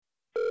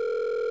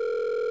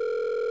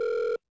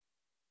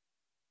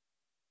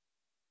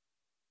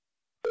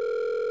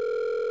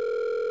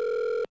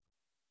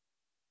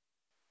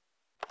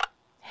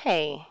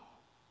Hey,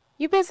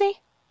 you busy?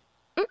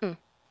 Mm-mm.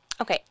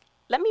 Okay,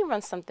 let me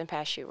run something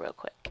past you real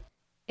quick.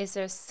 Is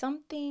there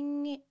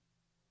something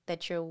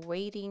that you're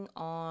waiting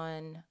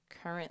on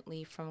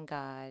currently from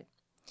God?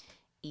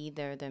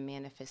 Either the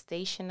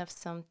manifestation of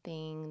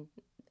something,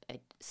 a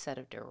set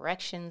of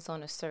directions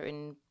on a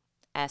certain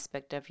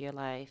aspect of your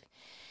life,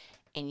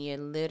 and you're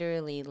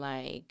literally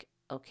like,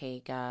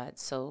 okay, God,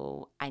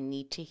 so I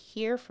need to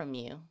hear from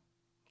you.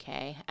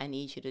 Okay, I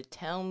need you to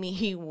tell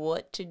me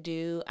what to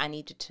do. I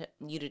need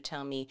you to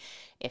tell me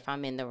if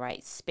I'm in the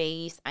right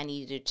space. I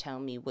need you to tell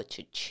me what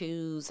to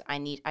choose. I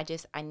need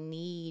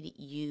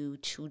you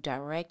to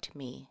direct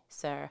me,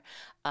 sir.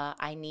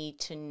 I need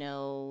to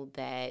know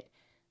that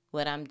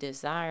what I'm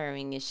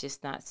desiring is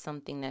just not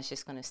something that's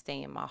just going to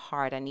stay in my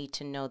heart. I need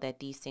to know that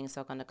these things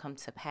are going to come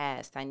to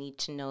pass. I need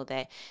to know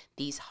that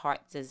these heart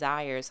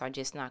desires are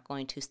just not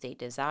going to stay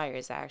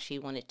desires. I actually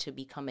want it to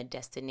become a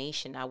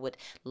destination. I would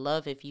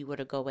love if you were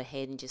to go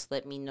ahead and just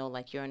let me know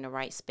like you're in the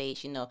right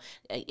space.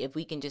 If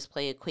we can just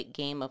play a quick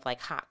game of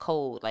like hot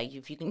cold, like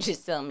if you can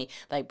just tell me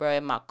like, bro,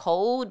 am I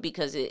cold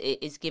because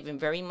it's given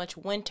very much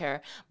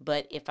winter,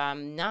 but if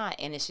I'm not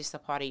and it's just a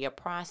part of your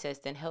process,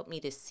 then help me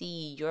to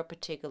see your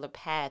particular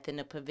path and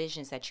the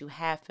provisions that you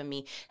have for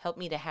me. Help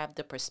me to have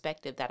the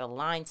perspective that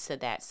aligns to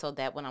that, so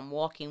that when I'm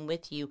walking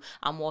with you,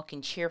 I'm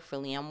walking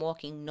cheerfully. I'm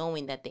walking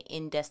knowing that the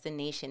end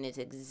destination is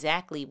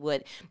exactly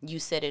what you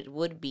said it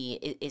would be.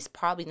 It's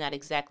probably not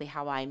exactly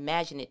how I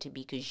imagine it to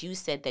be, because you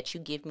said that you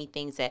give me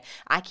things that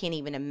I can't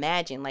even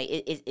imagine. Like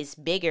it's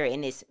bigger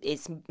and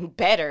it's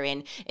better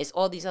and it's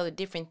all these other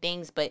different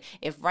things. But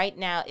if right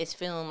now it's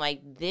feeling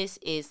like this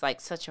is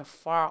like such a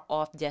far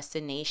off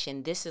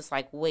destination, this is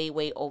like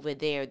way over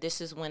there.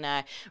 This is when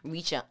I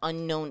reach an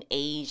unknown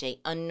age, a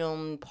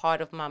unknown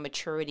part of my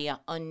maturity, an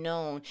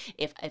unknown.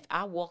 If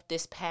I walk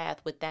this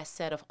path with that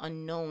set of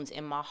unknowns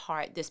in my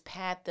heart, this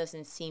path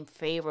doesn't seem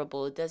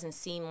favorable. It doesn't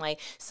seem like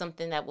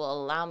something that will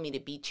allow me to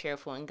be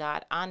cheerful. And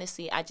God,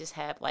 honestly, I just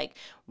have like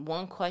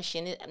one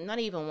question. Not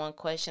even one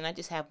question. I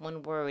just have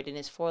one word, and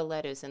it's four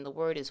letters, and the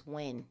word is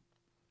when.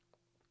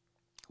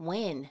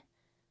 When?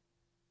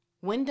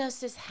 When does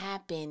this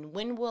happen?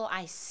 When will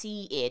I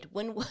see it?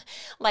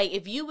 Like,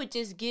 if you would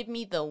just give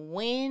me the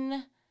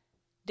when,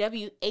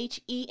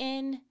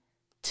 WHEN,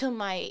 to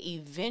my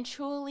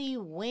eventually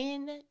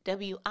win,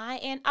 WIN,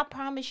 I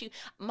promise you,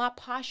 my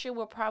posture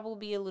will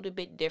probably be a little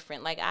bit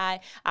different. Like I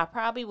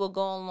probably will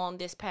go along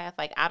this path.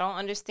 Like, I don't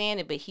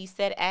understand it, but he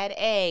said add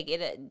egg.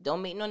 It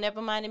don't make no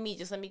never mind to me.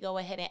 Just let me go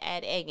ahead and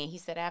add egg. And he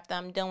said after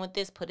I'm done with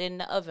this, put it in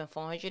the oven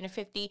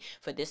 450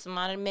 for this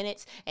amount of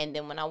minutes. And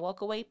then when I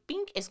walk away,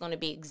 bink, it's going to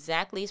be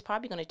exactly. It's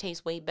probably going to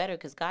taste way better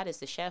because God is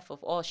the chef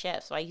of all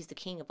chefs, right? He's the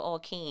king of all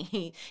kings.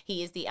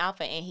 He is the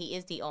Alpha and he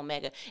is the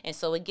Omega. And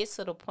so it gets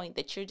to the point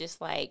that you're just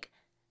like,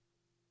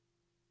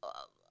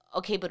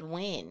 okay, but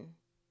when?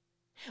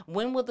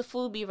 When will the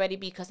food be ready?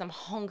 Because I'm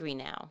hungry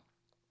now.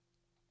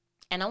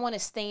 And I want to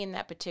stay in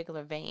that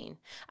particular vein.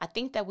 I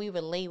think that we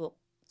relate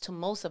to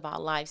most of our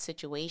life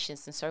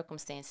situations and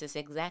circumstances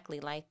exactly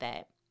like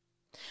that.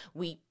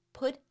 We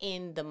put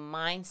in the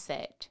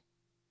mindset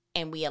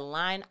and we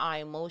align our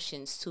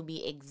emotions to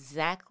be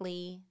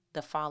exactly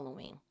the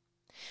following: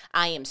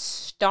 I am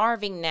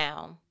starving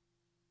now.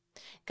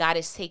 God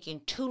is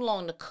taking too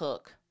long to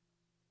cook.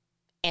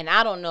 And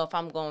I don't know if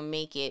I'm going to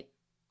make it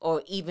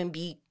or even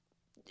be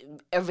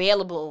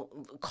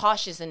available,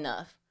 cautious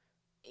enough,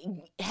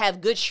 have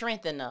good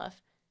strength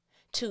enough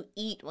to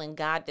eat when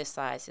God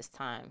decides it's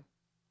time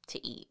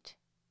to eat.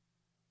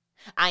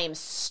 I am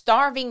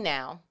starving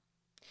now.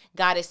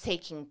 God is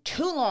taking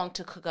too long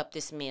to cook up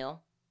this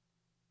meal.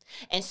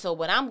 And so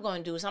what I'm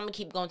going to do is I'm going to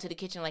keep going to the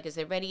kitchen like, is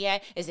it ready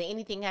yet? Is there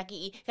anything I can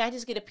eat? Can I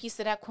just get a piece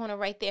of that corner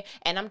right there?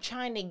 And I'm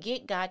trying to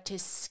get God to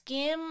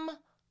skim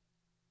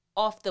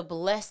off the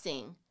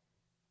blessing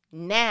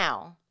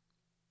now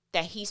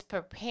that he's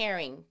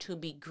preparing to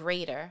be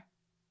greater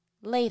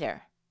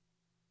later.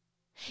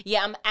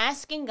 Yeah, I'm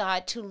asking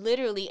God to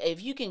literally, if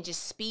you can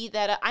just speed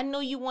that up. I know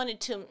you wanted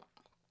to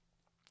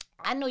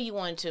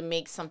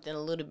make something a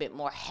little bit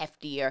more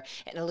heftier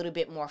and a little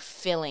bit more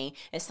filling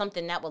and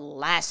something that would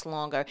last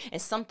longer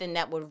and something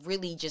that would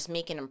really just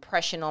make an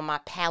impression on my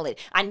palate.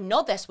 I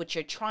know that's what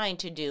you're trying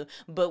to do,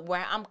 but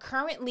where I'm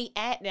currently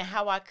at and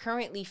how I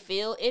currently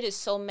feel, it is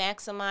so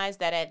maximized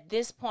that at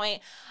this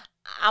point,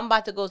 I'm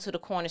about to go to the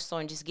corner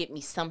store and just get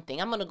me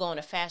something. I'm going to go in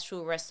a fast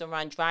food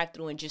restaurant, drive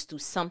through and just do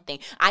something.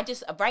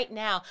 Right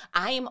now,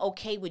 I am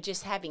okay with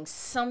just having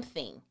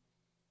something,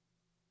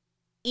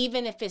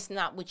 even if it's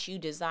not what you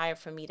desire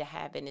for me to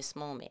have in this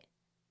moment.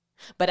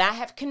 But I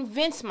have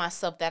convinced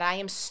myself that I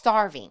am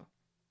starving.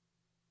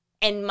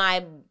 And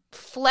my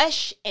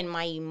flesh and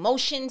my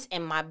emotions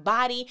and my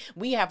body,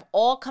 we have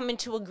all come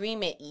into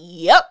agreement.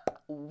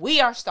 Yep,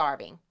 we are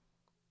starving.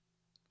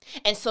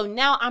 And so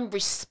now I'm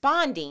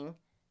responding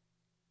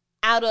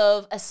out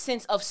of a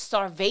sense of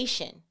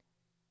starvation.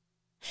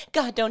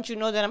 God, don't you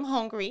know that I'm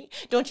hungry?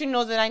 Don't you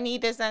know that I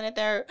need this and the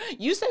third?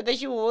 You said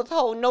that you will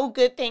withhold no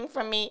good thing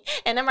from me.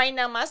 And then right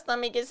now my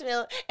stomach is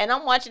filled and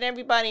I'm watching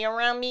everybody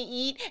around me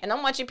eat and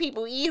I'm watching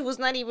people eat who's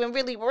not even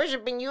really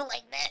worshiping you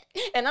like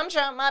that. And I'm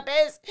trying my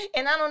best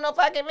and I don't know if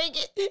I can make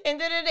it. And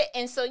da-da-da.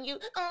 And so you,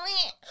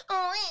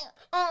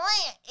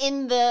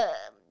 in the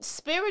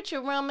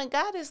spiritual realm, and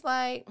God is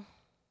like,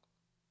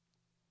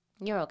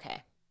 you're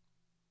okay.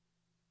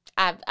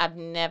 I've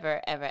never,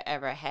 ever,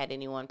 ever had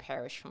anyone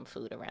perish from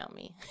food around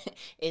me.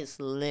 It's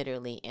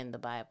literally in the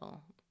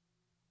Bible.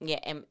 Yeah,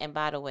 and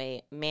by the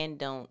way, men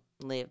don't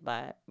live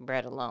by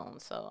bread alone,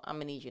 so I'm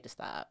going to need you to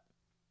stop.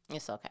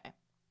 It's okay.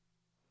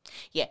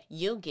 Yeah,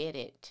 you'll get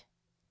it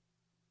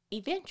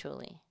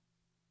eventually.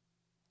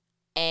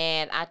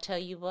 And I tell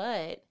you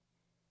what,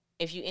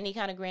 if you any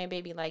kind of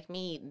grandbaby like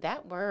me,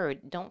 that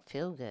word don't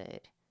feel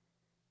good.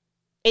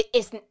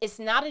 It's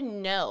not a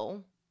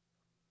no.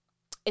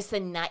 It's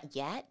a not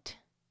yet.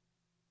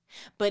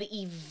 But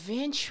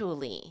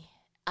eventually,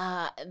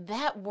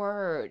 that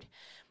word,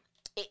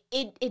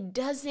 it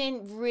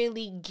doesn't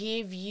really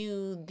give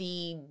you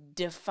the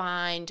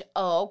defined,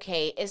 oh,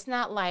 okay, it's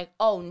not like,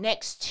 oh,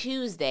 next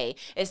Tuesday.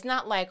 It's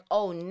not like,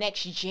 oh,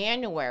 next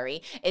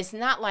January. It's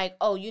not like,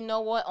 oh, you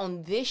know what,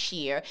 on this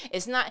year.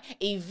 It's not,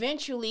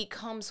 eventually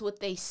comes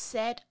with a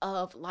set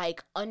of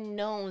like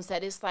unknowns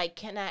that it's like,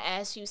 can I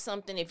ask you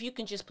something? If you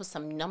can just put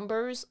some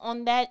numbers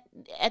on that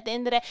at the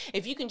end of that,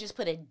 if you can just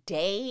put a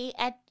day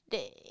at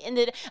and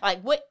then,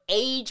 like, what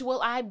age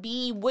will I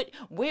be?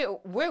 Where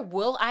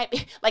will I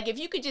be? Like, if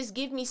you could just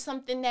give me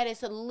something that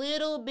is a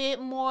little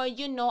bit more,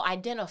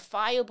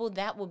 identifiable,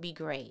 that would be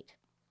great.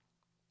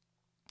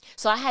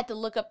 So I had to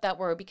look up that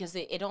word because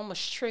it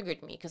almost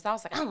triggered me because I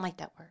was like, I don't like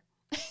that word.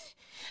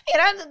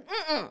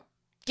 And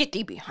get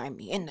thee behind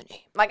me in the name.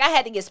 Like, I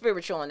had to get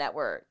spiritual on that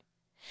word.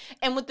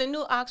 And with the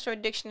new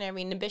Oxford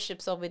Dictionary and the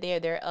bishops over there,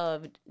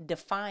 thereof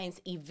defines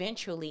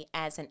eventually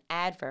as an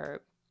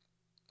adverb.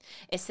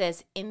 It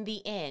says, in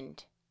the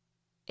end,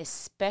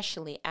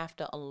 especially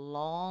after a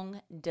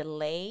long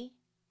delay,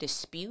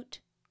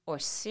 dispute, or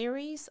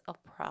series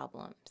of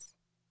problems.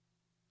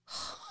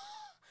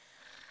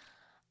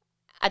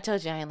 I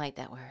told you I ain't like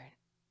that word.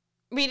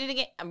 Read it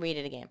again. I'm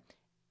reading it again.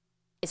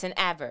 It's an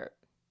adverb.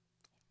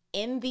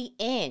 In the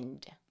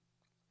end,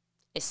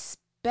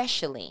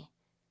 especially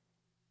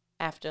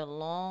after a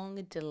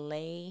long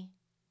delay,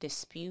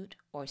 dispute,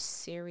 or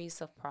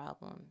series of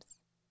problems.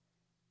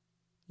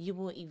 You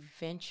will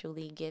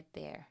eventually get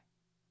there.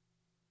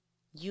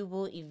 You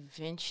will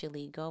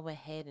eventually go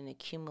ahead and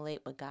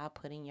accumulate what God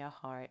put in your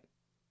heart.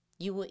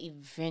 You will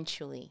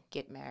eventually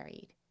get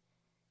married.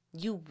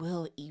 You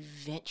will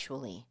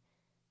eventually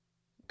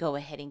go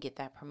ahead and get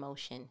that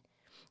promotion.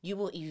 You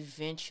will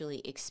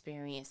eventually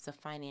experience the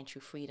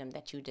financial freedom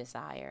that you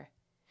desire.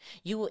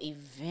 You will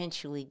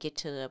eventually get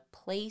to a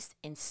place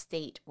and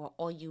state where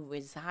all you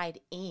reside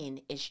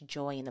in is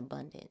joy and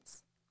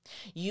abundance.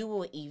 You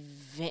will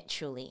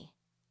eventually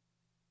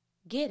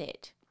get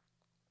it.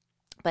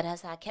 But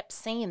as I kept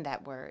saying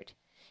that word,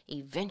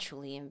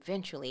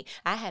 eventually,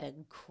 I had a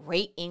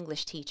great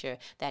English teacher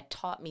that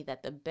taught me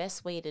that the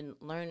best way to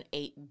learn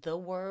the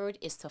word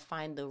is to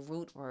find the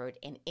root word.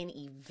 And in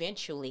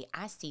eventually,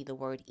 I see the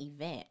word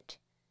event.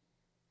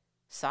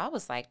 So I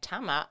was like,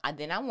 time out.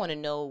 Then I want to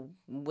know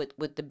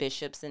with the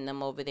bishops and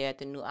them over there at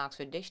the New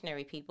Oxford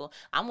Dictionary people,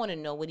 I want to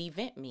know what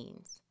event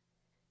means.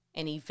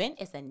 An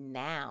event is a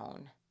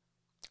noun.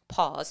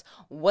 Pause.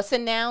 What's a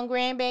noun,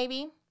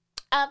 grandbaby?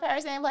 A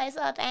person, place,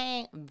 or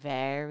thing.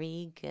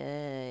 Very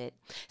good.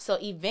 So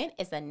event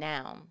is a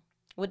noun.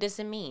 What does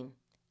it mean?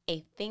 A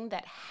thing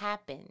that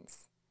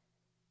happens,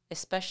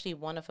 especially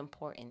one of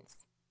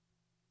importance.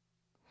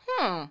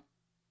 I'm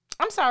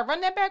sorry,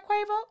 run that back,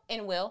 Quavo.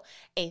 And will,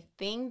 a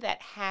thing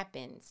that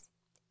happens,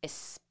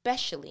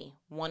 especially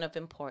one of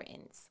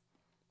importance.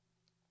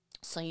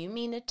 So you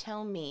mean to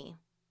tell me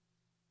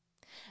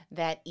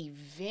that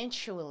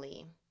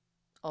eventually,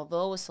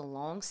 although it's a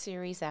long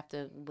series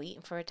after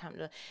waiting for a time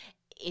to,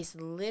 it's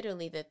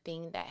literally the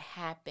thing that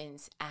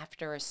happens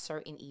after a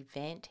certain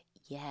event?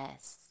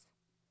 Yes.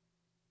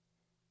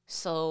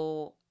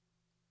 So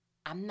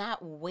I'm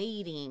not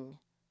waiting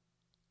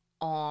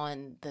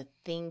on the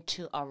thing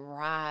to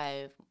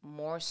arrive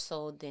more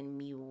so than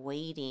me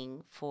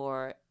waiting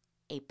for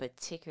a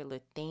particular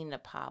thing to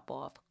pop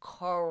off.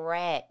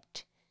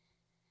 Correct.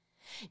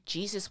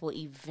 Jesus will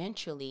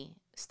eventually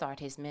start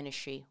his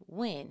ministry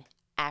when?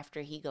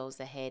 After he goes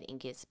ahead and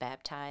gets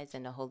baptized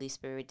and the Holy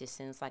Spirit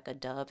descends like a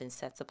dove and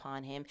sets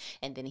upon him.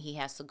 And then he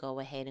has to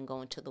go ahead and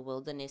go into the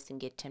wilderness and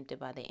get tempted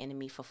by the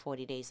enemy for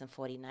 40 days and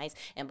 40 nights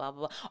and blah,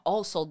 blah, blah.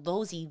 Also,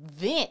 those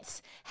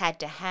events had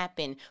to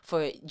happen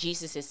for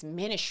Jesus's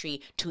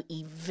ministry to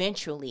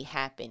eventually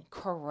happen.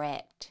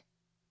 Correct.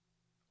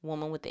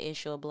 Woman with the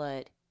issue of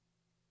blood.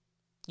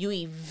 You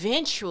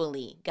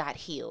eventually got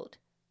healed.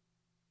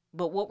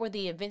 But what were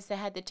the events that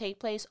had to take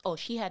place? Oh,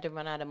 she had to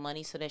run out of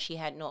money so that she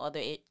had no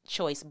other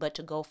choice but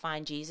to go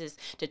find Jesus,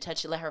 to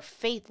touch, let her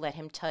faith let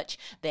him touch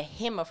the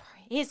hem of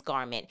his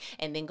garment,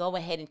 and then go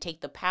ahead and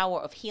take the power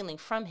of healing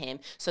from him,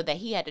 so that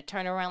he had to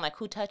turn around like,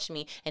 who touched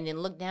me? And then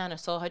look down and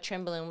saw her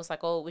trembling and was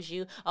like, oh, it was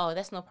you. Oh,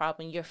 that's no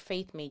problem. Your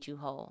faith made you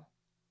whole.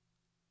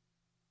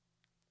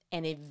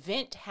 An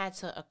event had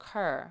to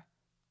occur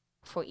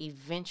for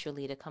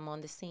eventually to come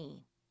on the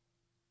scene.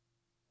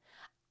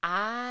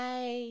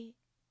 I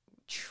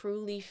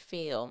truly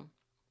feel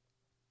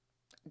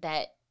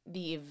that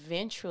the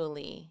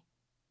eventually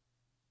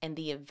and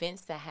the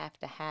events that have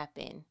to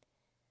happen,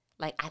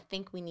 like, I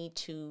think we need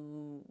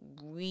to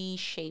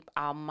reshape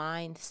our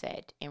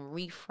mindset and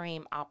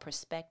reframe our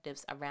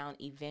perspectives around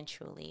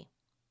eventually.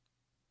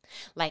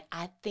 Like,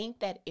 I think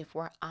that if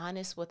we're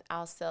honest with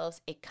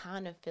ourselves, it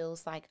kind of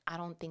feels like, I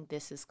don't think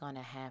this is going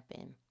to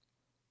happen.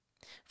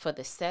 For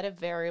the set of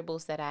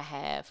variables that I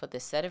have, for the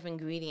set of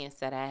ingredients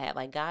that I have,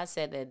 like God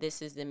said that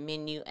this is the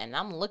menu, and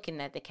I'm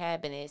looking at the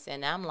cabinets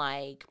and I'm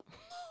like,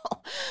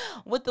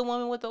 what the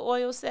woman with the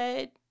oil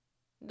said,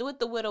 what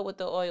the widow with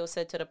the oil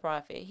said to the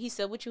prophet. He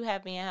said, what you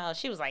have in your house?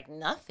 She was like,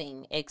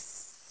 nothing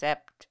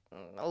except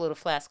a little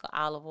flask of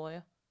olive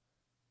oil.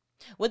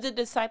 What did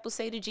the disciples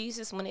say to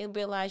Jesus when they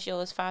realized, yo,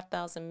 it's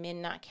 5,000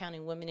 men, not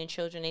counting women and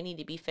children, they need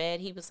to be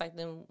fed? He was like,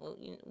 then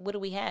what do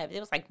we have?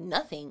 It was like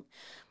nothing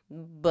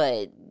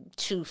but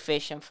 2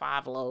 fish and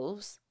 5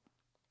 loaves.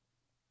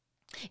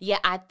 Yeah,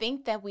 I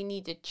think that we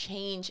need to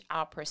change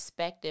our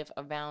perspective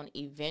around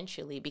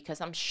eventually, because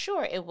I'm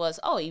sure it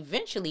was, oh,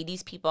 eventually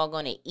these people are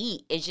going to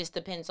eat. It just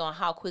depends on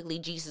how quickly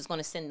Jesus is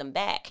going to send them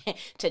back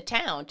to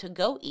town to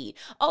go eat.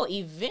 Oh,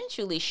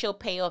 eventually she'll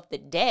pay off the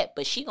debt,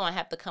 but she's going to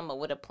have to come up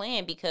with a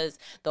plan, because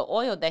the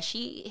oil that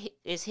she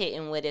is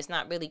hitting with is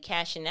not really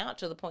cashing out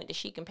to the point that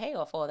she can pay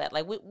off all that.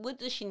 Like, what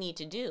does she need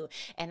to do?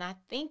 And I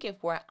think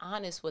if we're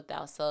honest with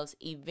ourselves,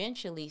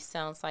 eventually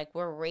sounds like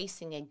we're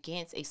racing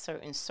against a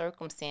certain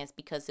circumstance,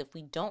 because if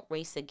we don't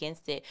race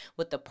against it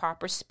with the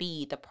proper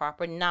speed, the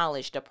proper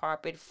knowledge, the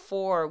proper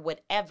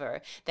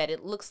whatever, that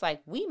it looks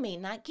like we may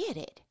not get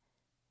it.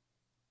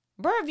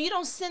 Bro, if you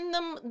don't send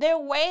them their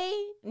way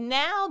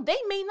now, they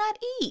may not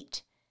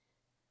eat.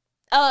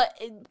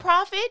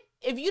 Prophet,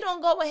 if you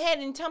don't go ahead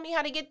and tell me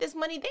how to get this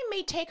money, they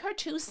may take her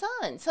 2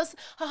 sons.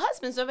 Her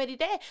husband's already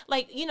dead.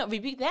 Like,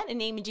 rebuke that in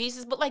the name of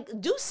Jesus, but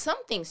like, do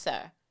something,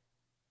 sir.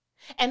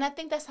 And I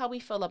think that's how we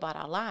feel about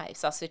our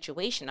lives, our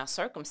situation, our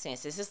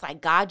circumstances. It's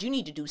like, God, you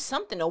need to do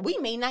something or we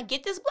may not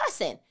get this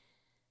blessing.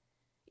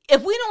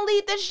 If we don't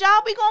leave this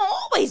job, we're going to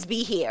always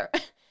be here.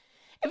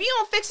 If you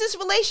don't fix this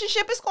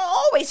relationship, it's going to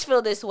always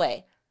feel this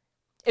way.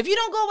 If you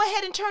don't go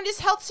ahead and turn this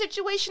health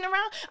situation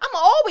around, I'm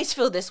going to always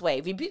feel this way.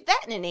 Rebuke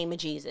that in the name of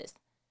Jesus.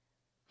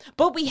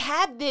 But we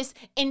have this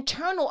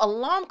internal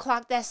alarm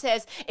clock that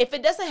says, if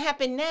it doesn't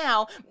happen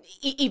now,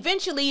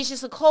 eventually it's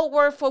just a code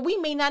word for we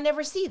may not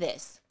never see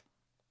this.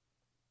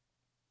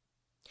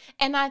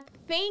 And I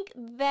think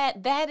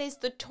that that is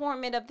the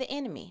torment of the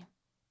enemy.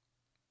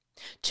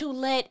 To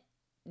let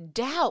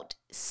doubt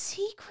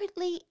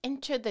secretly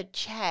enter the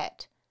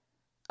chat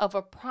of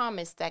a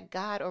promise that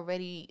God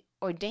already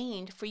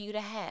ordained for you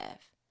to have.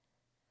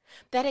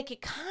 That it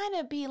could kind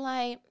of be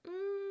like,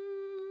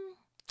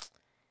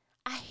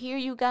 I hear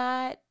you,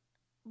 God,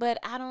 but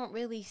I don't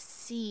really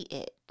see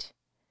it.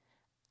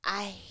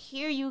 I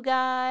hear you,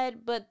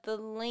 God, but the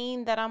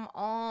lane that I'm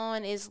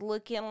on is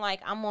looking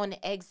like I'm on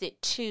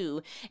exit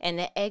 2, and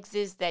the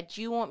exits that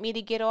you want me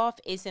to get off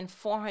is in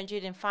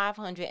 400 and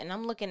 500, and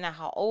I'm looking at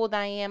how old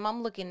I am.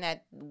 I'm looking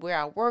at where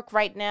I work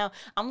right now.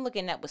 I'm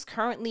looking at what's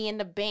currently in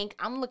the bank.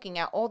 I'm looking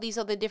at all these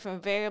other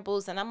different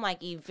variables, and I'm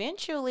like,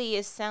 eventually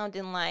it's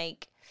sounding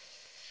like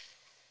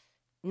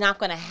not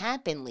going to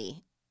happen,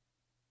 Lee.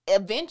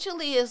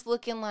 Eventually it's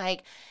looking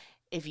like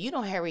if you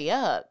don't hurry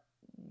up,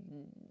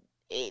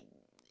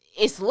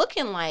 it's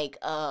looking like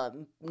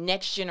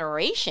next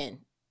generation.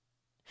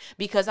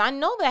 Because I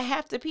know that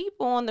half the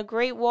people on the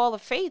Great Wall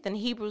of Faith in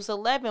Hebrews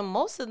 11,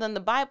 most of them, the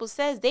Bible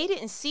says they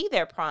didn't see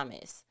their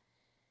promise.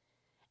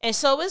 And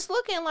so it's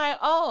looking like,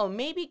 oh,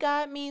 maybe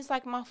God means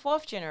like my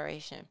 4th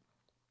generation.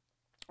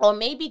 Or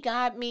maybe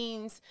God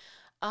means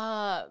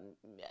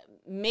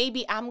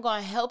maybe I'm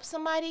going to help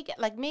somebody.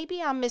 Like,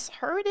 maybe I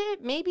misheard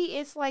it. Maybe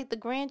it's like the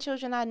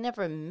grandchildren I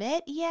never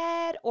met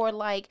yet. Or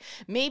like,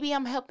 maybe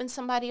I'm helping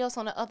somebody else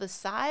on the other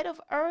side of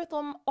earth,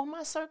 or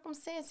my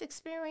circumstance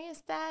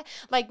experience that.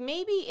 Like,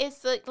 maybe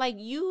it's like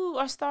you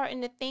are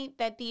starting to think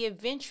that the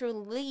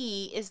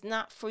eventually is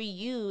not for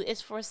you.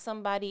 It's for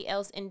somebody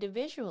else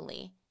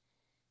individually.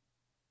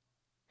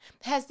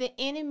 Has the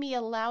enemy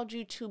allowed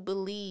you to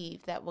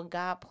believe that what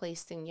God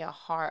placed in your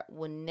heart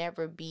will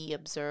never be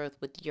observed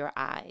with your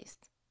eyes?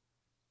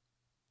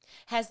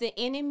 Has the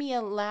enemy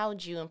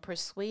allowed you and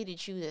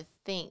persuaded you to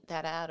think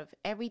that out of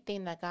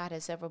everything that God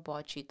has ever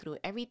brought you through,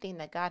 everything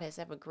that God has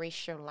ever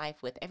graced your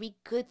life with, every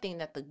good thing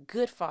that the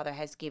good Father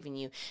has given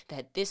you,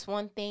 that this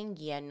one thing,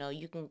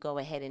 you can go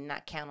ahead and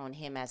not count on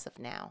him as of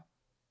now?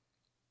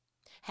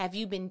 Have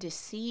you been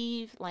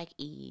deceived like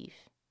Eve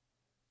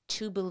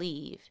to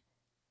believe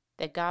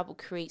that God will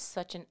create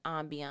such an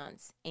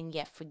ambiance and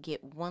yet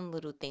forget one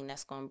little thing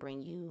that's going to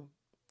bring you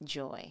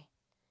joy,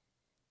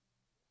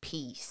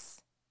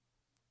 peace,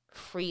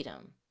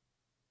 freedom.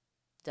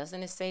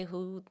 Doesn't it say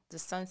who the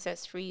sun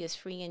sets free is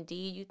free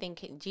indeed? You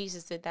think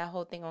Jesus did that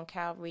whole thing on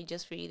Calvary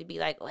just for you to be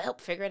like, well,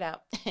 figure it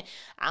out.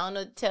 I don't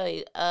know what to tell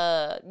you.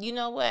 You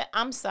know what?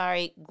 I'm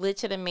sorry.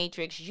 Glitch of the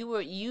Matrix.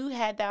 You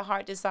had that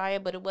heart desire,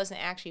 but it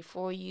wasn't actually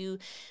for you.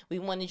 We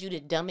wanted you to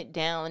dumb it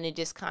down and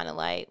just kind of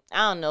like,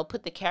 I don't know,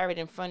 put the carrot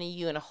in front of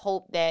you and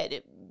hope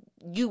that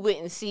you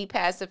wouldn't see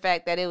past the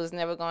fact that it was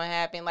never going to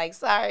happen. Like,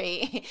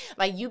 sorry.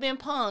 Like, you've been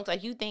punked.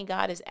 Like, you think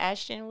God is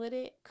ashton with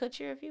it?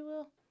 Kutcher, if you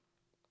will.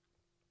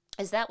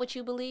 Is that what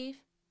you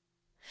believe?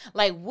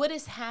 Like, what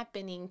is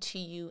happening to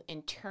you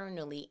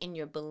internally in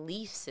your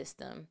belief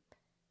system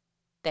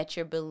that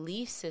your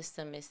belief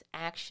system is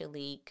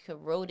actually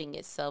corroding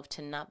itself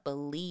to not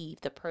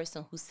believe the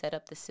person who set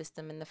up the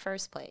system in the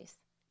first place?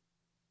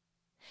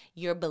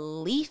 Your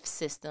belief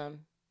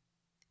system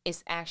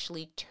is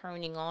actually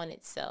turning on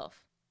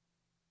itself.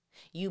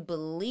 You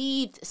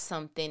believed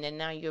something, and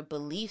now your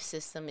belief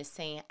system is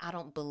saying, I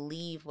don't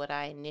believe what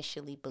I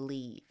initially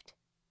believed.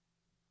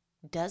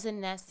 Doesn't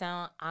that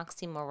sound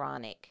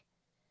oxymoronic?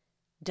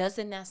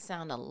 Doesn't that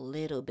sound a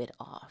little bit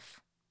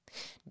off?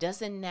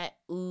 Doesn't that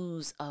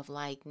ooze of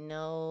like,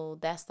 no,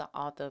 that's the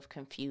author of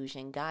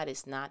confusion. God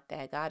is not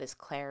that. God is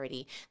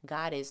clarity.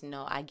 God is,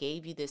 no, I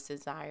gave you this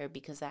desire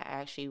because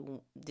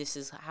this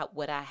is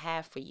what I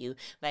have for you.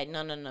 Like,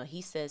 no.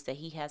 He says that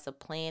he has a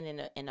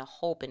plan and a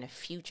hope and a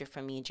future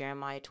for me in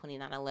Jeremiah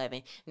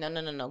 29:11.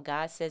 No.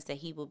 God says that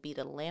he will be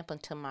the lamp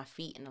unto my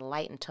feet and the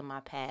light unto my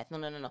path.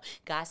 No.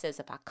 God says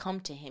if I come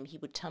to him, he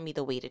would tell me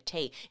the way to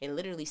take. It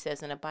literally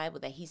says in the Bible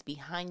that he's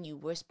behind you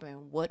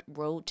whispering what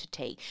road to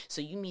take.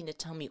 So you mean to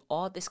tell me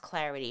all this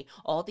clarity,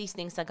 all these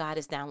things that God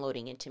is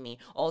downloading into me,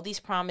 all these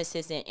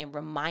promises and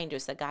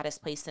reminders that God has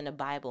placed in the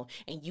Bible,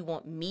 and you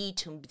want me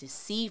to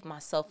deceive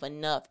myself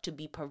enough, to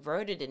be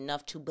perverted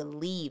enough to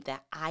believe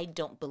that I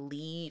don't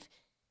believe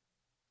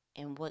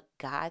in what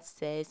God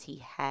says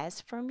he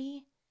has for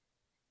me?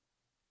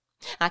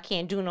 I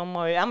can't do no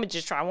more. I'm going to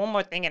just try one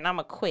more thing and I'm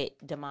going to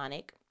quit,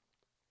 demonic.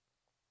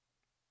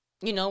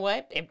 You know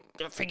what?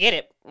 Forget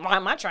it. Why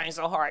am I trying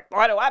so hard?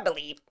 Why do I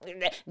believe?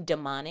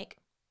 Demonic.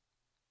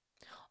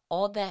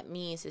 All that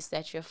means is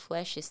that your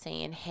flesh is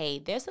saying, hey,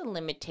 there's a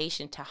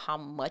limitation to how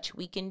much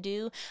we can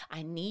do.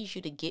 I need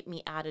you to get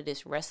me out of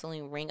this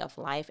wrestling ring of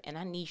life, and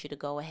I need you to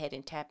go ahead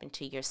and tap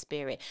into your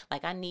spirit.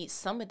 Like, I need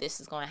some of this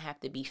is going to have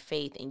to be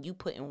faith, and you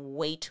putting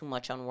way too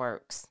much on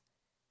works.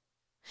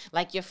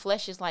 Like, your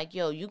flesh is like,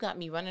 yo, you got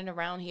me running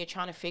around here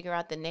trying to figure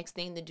out the next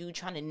thing to do,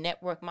 trying to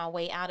network my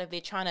way out of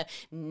it, trying to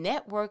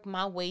network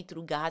my way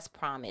through God's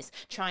promise,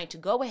 trying to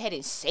go ahead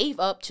and save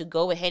up to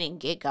go ahead and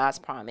get God's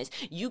promise.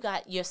 You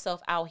got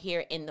yourself out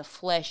here in the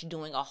flesh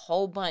doing a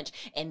whole bunch,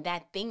 and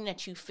that thing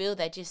that you feel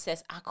that just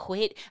says, I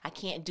quit, I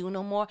can't do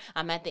no more,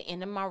 I'm at the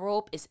end of my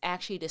rope, is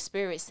actually the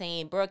spirit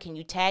saying, bro, can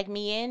you tag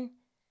me in?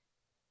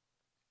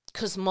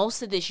 Because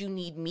most of this you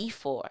need me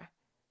for.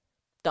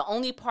 The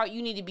only part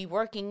you need to be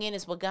working in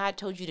is what God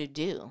told you to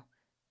do.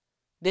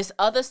 This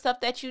other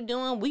stuff that you're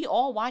doing, we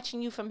all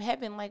watching you from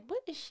heaven like,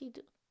 what is she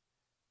doing?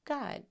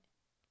 God,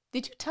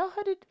 did you tell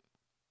her to?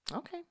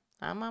 Okay,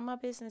 I'm on my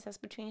business. That's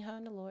between her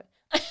and the Lord.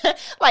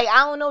 Like,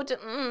 I don't know what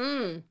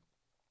to,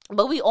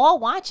 But we all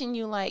watching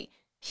you like,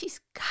 she's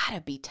got to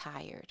be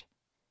tired.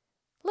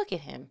 Look at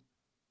him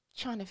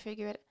trying to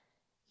figure it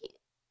out.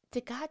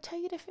 Did God tell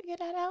you to figure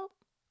that out?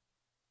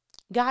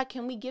 God,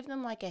 can we give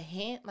them like a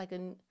hint, like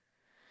a...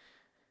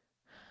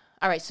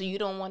 All right, so you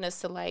don't want us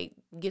to like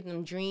give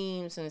them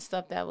dreams and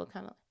stuff that will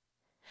kind of...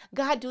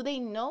 God, do they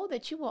know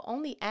that you will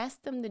only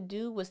ask them to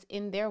do what's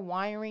in their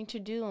wiring to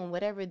do, and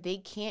whatever they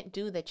can't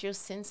do, that you'll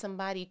send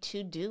somebody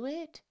to do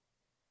it?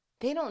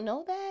 They don't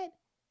know that?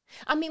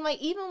 I mean, like,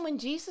 even when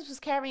Jesus was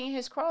carrying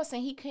his cross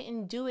and he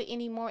couldn't do it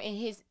anymore in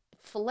his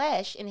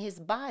flesh, in his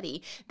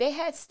body, they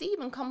had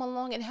Stephen come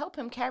along and help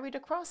him carry the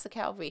cross to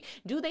Calvary.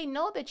 Do they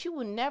know that you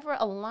will never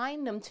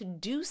align them to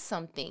do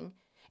something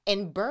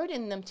and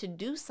burden them to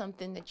do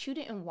something that you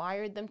didn't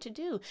wire them to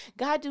do?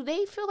 God, do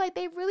they feel like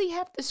they really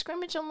have to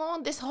scrimmage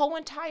along this whole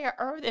entire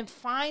earth and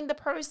find the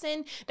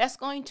person that's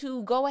going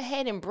to go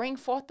ahead and bring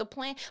forth the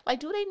plan? Like,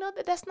 do they know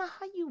that that's not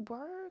how you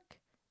work?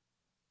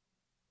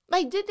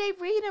 Like, did they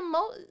read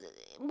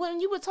when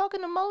you were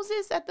talking to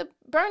Moses at the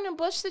burning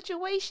bush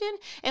situation?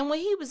 And when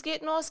he was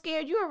getting all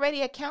scared, you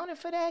already accounted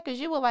for that? Because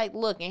you were like,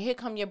 look, and here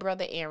come your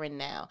brother Aaron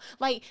now.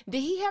 Like,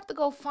 did he have to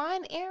go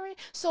find Aaron?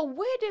 So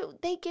where do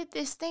they get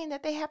this thing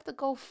that they have to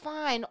go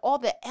find all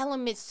the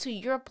elements to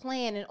your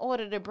plan in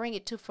order to bring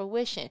it to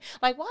fruition?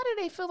 Like, why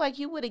do they feel like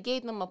you would have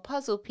gave them a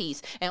puzzle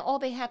piece and all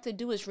they have to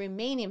do is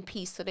remain in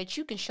peace so that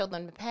you can show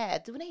them the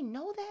path? Do they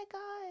know that,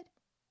 God?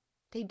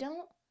 They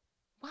don't?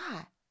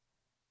 Why?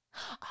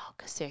 Oh,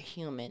 because they're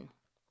human.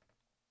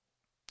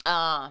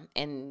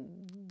 And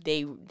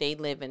they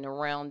live in a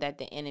realm that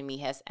the enemy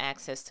has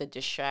access to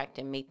distract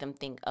and make them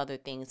think other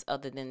things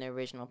other than the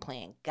original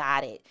plan.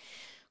 Got it.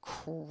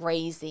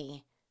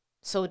 Crazy.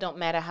 So it don't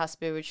matter how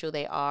spiritual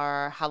they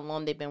are, how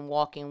long they've been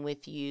walking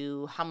with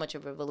you, how much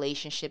of a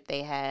relationship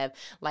they have.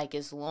 Like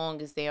as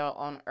long as they are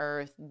on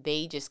earth,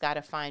 they just got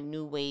to find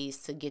new ways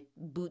to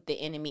boot the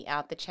enemy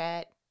out the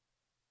chat.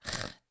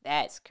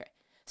 That's crazy.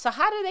 So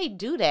how do they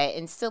do that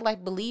and still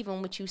like believe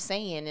in what you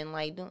saying and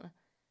like doing?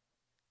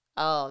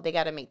 Oh, they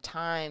got to make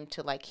time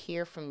to like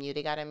hear from you.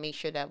 They got to make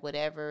sure that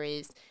whatever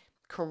is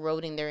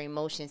corroding their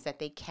emotions, that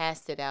they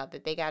cast it out,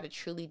 that they got to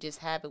truly just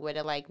have it where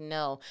they're like,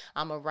 no,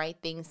 I'm going to write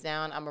things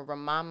down. I'm going to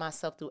remind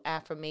myself through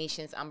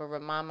affirmations. I'm going to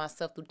remind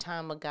myself through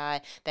time with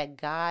God that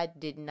God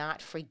did not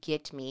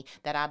forget me,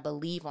 that I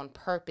believe on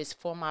purpose,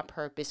 for my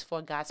purpose,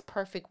 for God's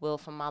perfect will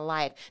for my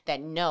life, that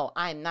no,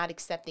 I am not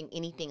accepting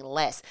anything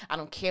less. I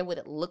don't care what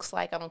it looks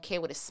like. I don't care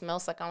what it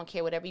smells like. I don't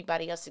care what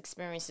everybody else's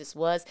experiences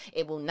was.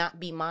 It will not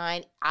be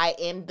mine. I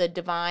am the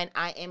divine.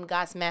 I am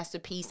God's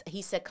masterpiece.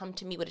 He said, come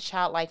to me with a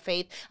childlike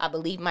faith. I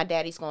believe my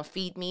daddy's going to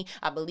feed me.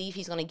 I believe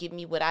he's going to give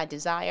me what I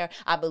desire.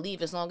 I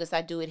believe as long as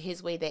I do it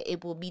his way, that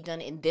it will be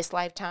done in this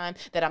lifetime,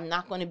 that I'm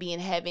not going to be in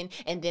heaven.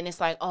 And then it's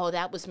like, oh,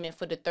 that was meant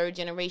for the third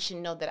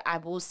generation. No, that I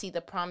will see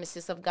the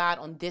promises of God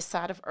on this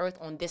side of earth,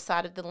 on this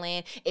side of the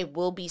land. It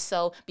will be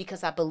so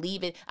because I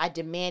believe it. I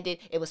demand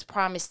it. It was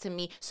promised to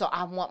me. So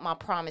I want my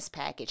promise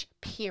package,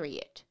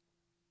 period.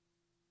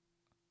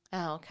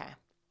 Oh, okay.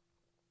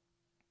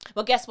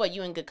 Well, guess what?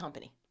 You in good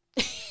company.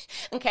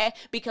 Okay,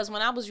 because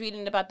when I was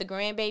reading about the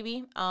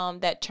grandbaby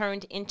that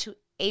turned into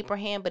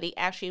Abraham, but he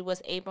actually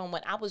was Abram,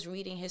 when I was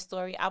reading his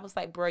story, I was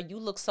like, bro, you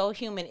look so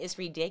human. It's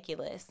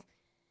ridiculous.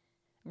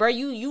 Bro,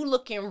 you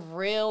looking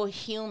real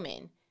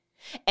human.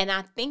 And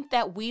I think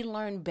that we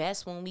learn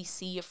best when we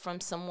see it from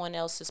someone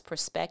else's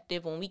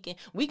perspective. When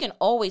we can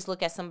always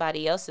look at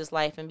somebody else's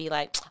life and be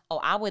like, oh,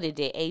 I would have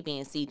did A, B,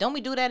 and C. Don't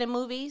we do that in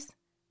movies?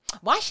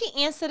 Why she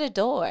answer the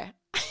door?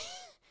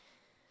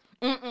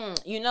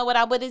 You know what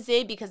I would have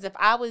did? Because if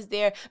I was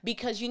there,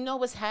 because you know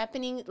what's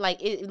happening,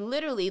 like it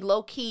literally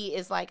low key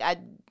is like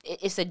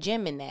it's a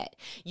gem in that.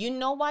 You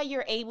know why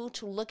you're able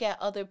to look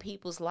at other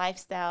people's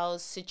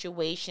lifestyles,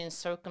 situations,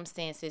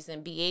 circumstances,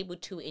 and be able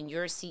to in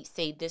your seat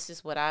say, this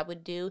is what I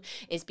would do,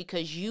 is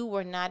because you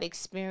were not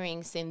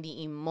experiencing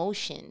the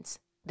emotions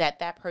that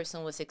that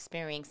person was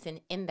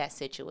experiencing in that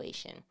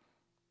situation.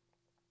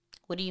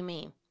 What do you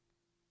mean?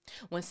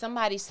 When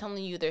somebody's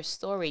telling you their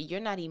story, you're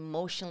not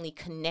emotionally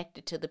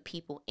connected to the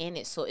people in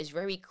it. So it's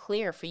very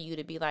clear for you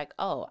to be like,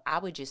 oh, I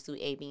would just do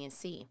A, B, and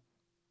C.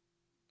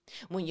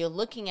 When you're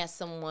looking at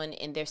someone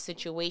and their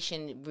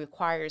situation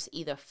requires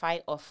either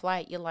fight or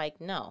flight, you're like,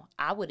 no,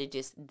 I would have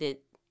just did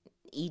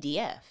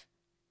EDF.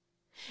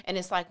 And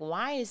it's like,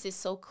 why is it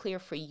so clear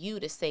for you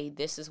to say,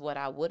 this is what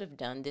I would have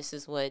done, this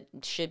is what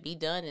should be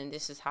done, and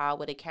this is how I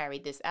would have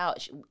carried this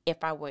out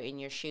if I were in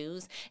your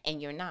shoes,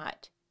 and you're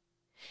not?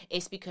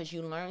 It's because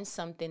you learned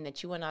something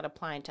that you are not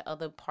applying to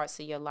other parts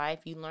of your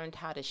life. You learned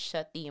how to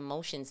shut the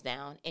emotions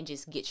down and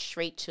just get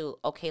straight to,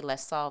 okay,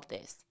 let's solve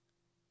this.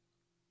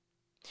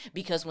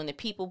 Because when the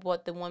people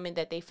brought the woman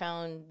that they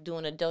found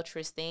doing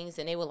adulterous things,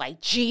 and they were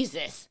like,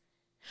 Jesus,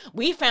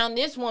 we found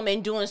this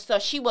woman doing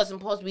stuff she wasn't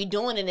supposed to be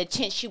doing in a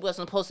tent she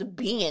wasn't supposed to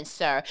be in,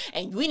 sir.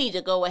 And we need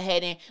to go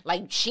ahead and,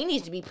 like, she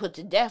needs to be put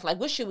to death. Like,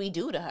 what should we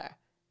do to her?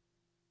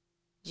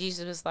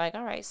 Jesus was like,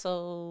 all right,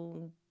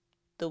 so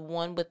the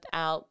one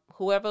without,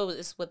 whoever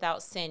is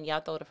without sin, y'all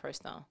throw the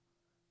first stone.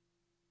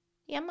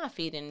 Yeah, I'm not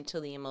feeding into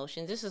the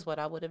emotions. This is what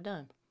I would have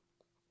done.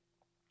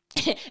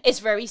 It's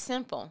very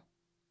simple.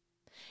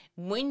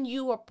 When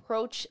you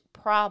approach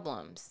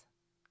problems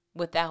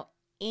without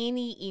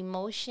any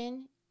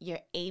emotion, you're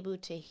able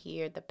to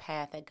hear the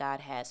path that God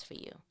has for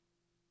you.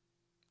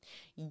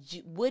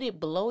 Would it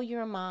blow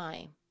your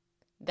mind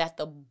that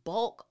the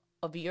bulk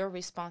of your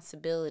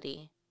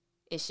responsibility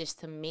is just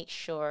to make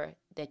sure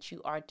that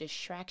you are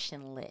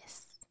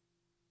distractionless?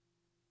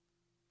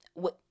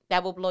 What,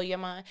 that will blow your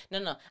mind?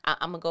 No,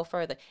 I'm going to go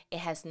further. It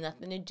has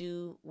nothing to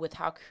do with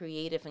how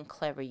creative and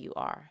clever you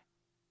are.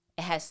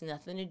 It has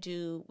nothing to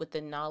do with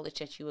the knowledge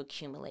that you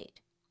accumulate.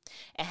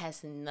 It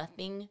has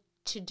nothing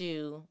to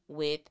do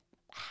with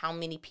how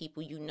many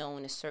people you know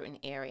in a certain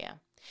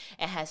area.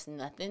 It has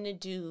nothing to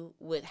do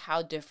with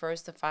how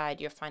diversified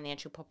your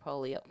financial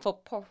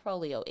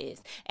portfolio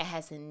is. It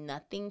has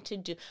nothing to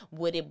do.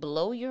 Would it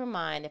blow your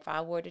mind if I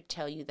were to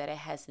tell you that it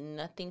has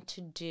nothing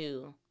to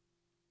do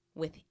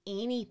with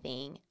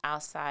anything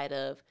outside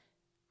of,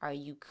 are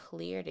you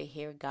clear to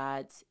hear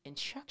God's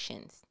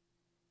instructions?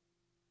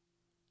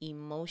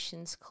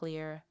 Emotions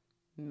clear,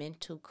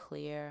 mental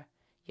clear,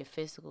 your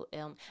physical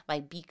ailment,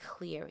 like be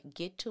clear.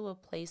 Get to a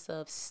place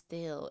of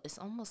still. It's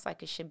almost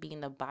like it should be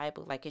in the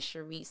Bible, like it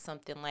should read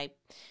something like,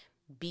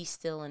 be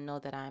still and know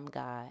that I'm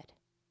God.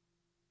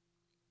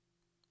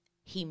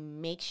 He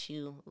makes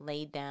you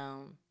lay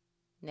down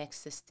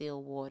next to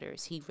still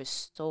waters. He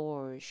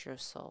restores your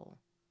soul.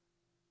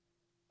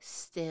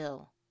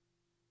 Still.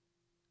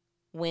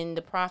 When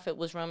the prophet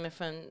was running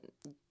from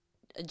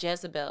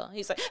Jezebel,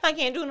 he's like, I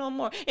can't do no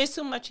more. It's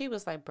too much. He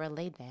was like, bro,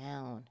 lay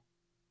down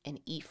and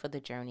eat for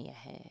the journey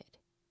ahead.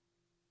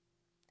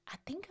 I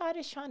think God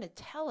is trying to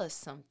tell us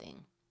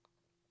something.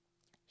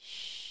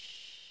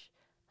 Shh.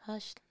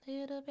 Hush,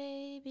 little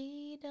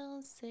baby,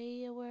 don't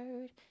say a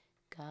word.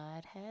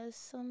 God has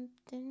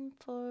something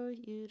for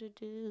you to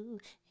do.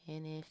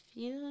 And if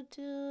you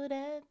do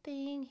that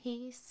thing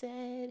he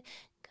said,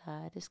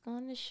 God is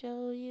going to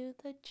show you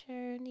the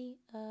journey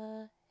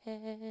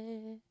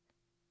ahead.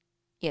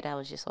 Yeah, that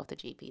was just off the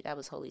GP. That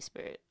was Holy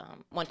Spirit.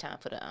 One time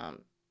for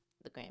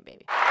the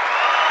grandbaby.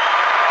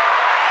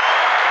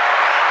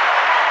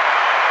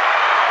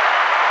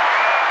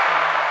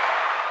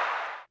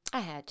 I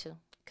had to,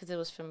 because it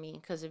was for me.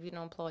 Because if you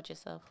don't applaud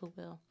yourself, who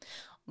will?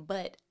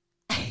 But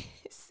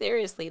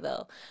seriously,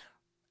 though,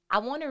 I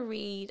want to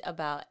read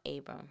about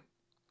Abram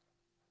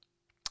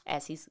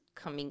as he's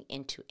coming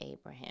into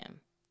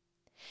Abraham.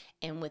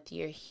 And with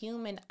your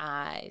human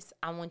eyes,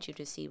 I want you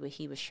to see what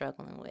he was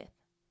struggling with.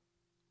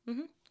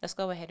 Let's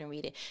go ahead and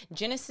read it.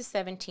 Genesis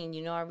 17,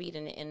 you know I read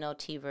in the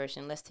NLT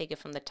version. Let's take it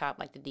from the top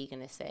like the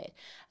deacon has said.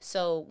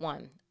 So,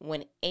 1,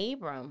 when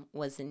Abram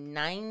was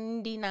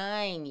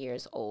 99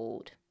 years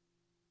old,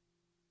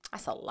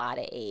 that's a lot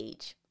of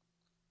age.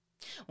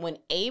 When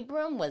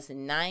Abram was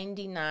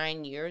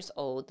 99 years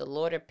old, the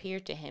Lord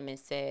appeared to him and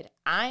said,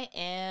 I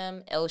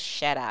am El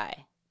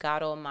Shaddai,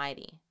 God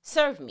Almighty.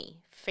 Serve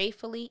me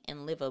faithfully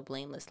and live a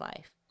blameless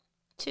life.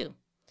 2,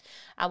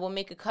 I will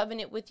make a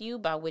covenant with you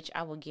by which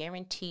I will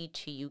guarantee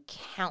to you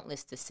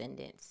countless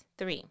descendants.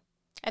 3,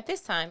 at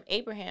this time,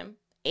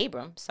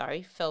 Abram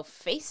fell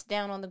face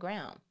down on the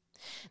ground.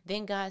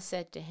 Then God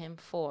said to him,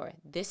 4,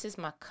 this is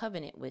my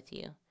covenant with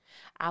you.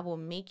 I will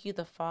make you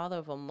the father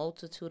of a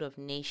multitude of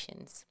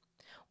nations.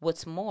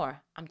 What's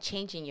more, I'm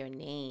changing your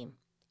name.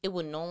 It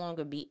will no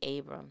longer be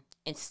Abram.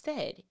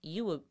 Instead,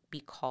 you will be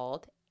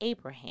called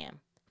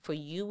Abraham, for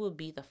you will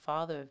be the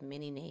father of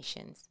many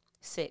nations.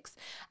 6,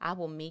 I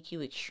will make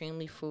you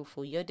extremely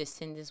fruitful. Your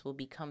descendants will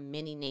become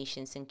many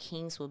nations, and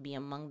kings will be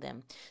among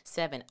them.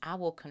 7, I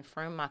will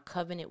confirm my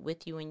covenant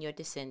with you and your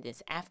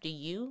descendants after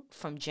you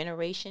from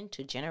generation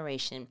to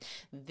generation.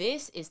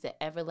 This is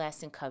the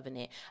everlasting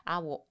covenant. I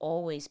will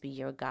always be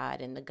your God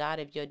and the God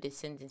of your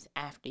descendants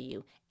after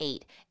you.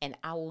 8, and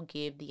I will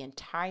give the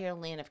entire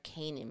land of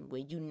Canaan,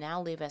 where you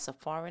now live as a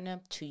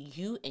foreigner, to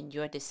you and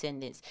your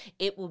descendants.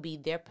 It will be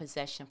their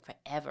possession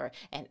forever,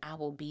 and I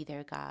will be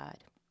their God.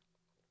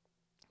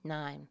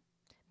 9,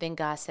 then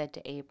God said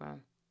to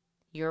Abram,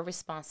 your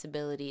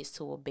responsibility is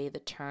to obey the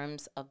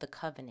terms of the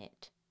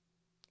covenant.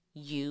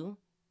 You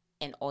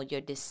and all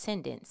your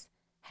descendants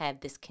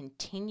have this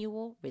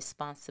continual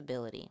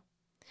responsibility.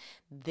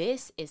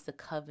 This is the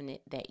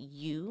covenant that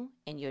you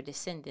and your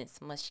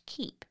descendants must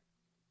keep.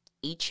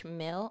 Each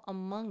male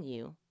among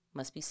you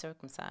must be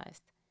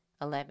circumcised.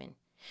 11,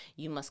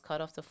 you must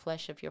cut off the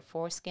flesh of your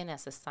foreskin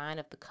as a sign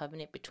of the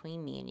covenant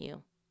between me and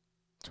you.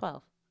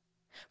 12,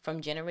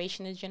 from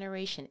generation to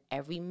generation,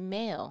 every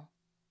male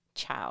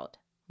child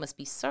must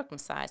be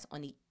circumcised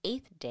on the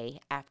 8th day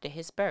after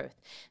his birth.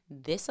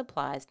 This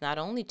applies not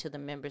only to the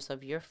members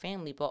of your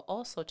family, but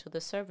also to the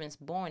servants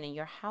born in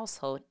your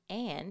household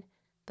and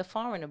the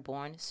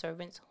foreigner-born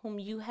servants whom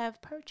you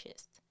have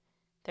purchased.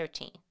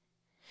 13,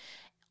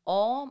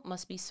 all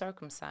must be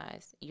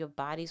circumcised. Your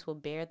bodies will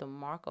bear the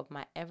mark of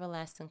my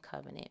everlasting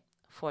covenant.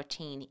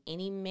 14,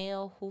 any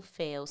male who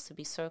fails to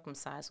be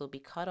circumcised will be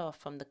cut off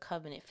from the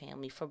covenant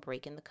family for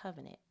breaking the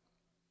covenant.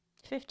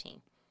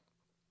 15,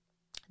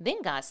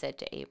 then God said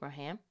to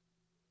Abraham,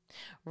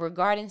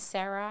 regarding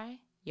Sarai,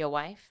 your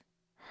wife,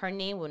 her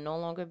name will no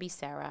longer be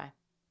Sarai.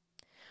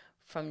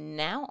 From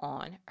now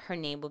on, her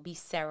name will be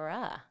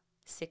Sarah.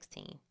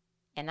 16,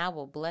 and I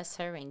will bless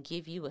her and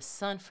give you a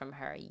son from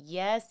her.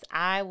 Yes,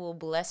 I will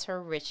bless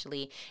her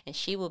richly, and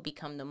she will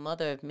become the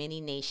mother of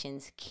many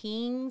nations.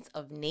 Kings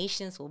of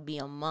nations will be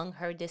among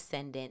her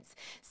descendants.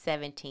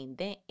 17,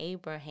 then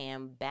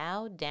Abraham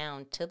bowed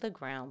down to the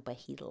ground, but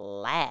he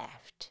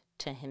laughed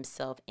to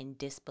himself in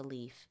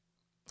disbelief.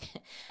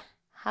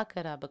 How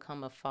could I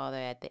become a father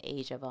at the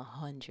age of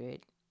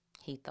 100?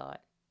 He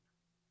thought.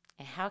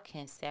 And how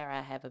can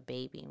Sarah have a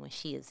baby when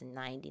she is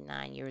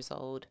 99 years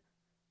old?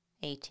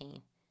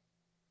 18,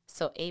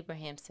 so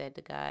Abraham said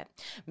to God,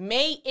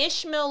 may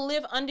Ishmael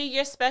live under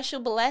your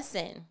special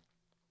blessing.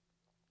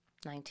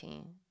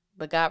 19,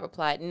 but God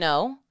replied,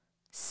 no,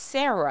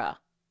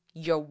 Sarah,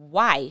 your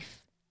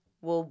wife,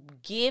 will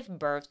give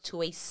birth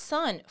to a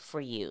son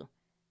for you.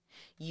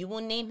 You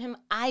will name him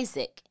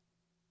Isaac,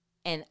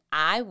 and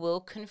I will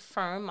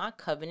confirm my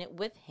covenant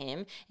with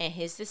him and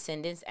his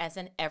descendants as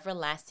an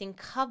everlasting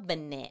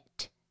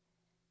covenant.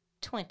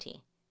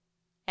 20,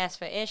 as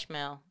for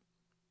Ishmael,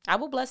 I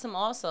will bless him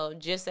also,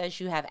 just as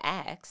you have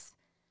asked.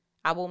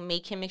 I will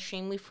make him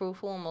extremely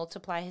fruitful and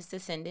multiply his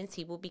descendants.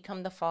 He will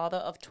become the father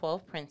of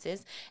 12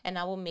 princes, and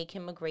I will make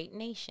him a great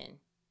nation.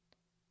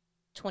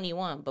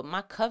 21, but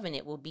my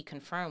covenant will be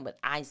confirmed with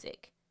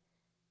Isaac,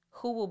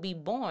 who will be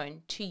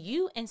born to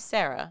you and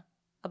Sarah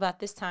about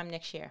this time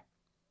next year.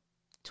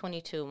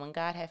 22, when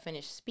God had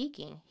finished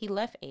speaking, he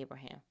left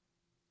Abraham.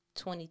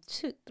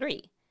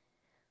 23,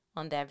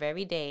 on that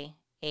very day,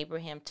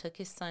 Abraham took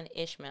his son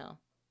Ishmael,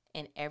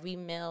 and every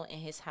male in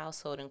his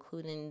household,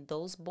 including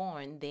those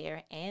born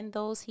there and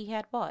those he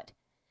had bought,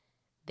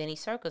 Then he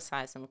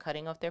circumcised them,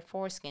 cutting off their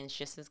foreskins,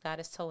 just as God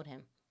has told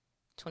him.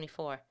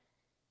 24.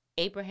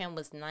 Abraham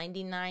was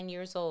 99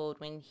 years old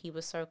when he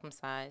was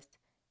circumcised,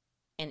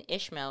 and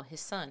Ishmael,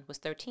 his son, was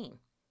 13.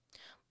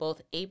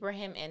 Both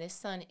Abraham and his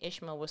son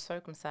Ishmael were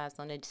circumcised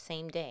on the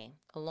same day,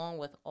 along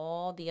with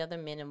all the other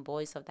men and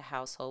boys of the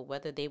household,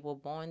 whether they were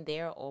born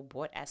there or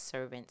bought as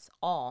servants.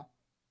 All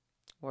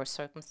were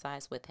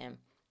circumcised with him.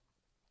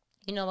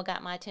 You know what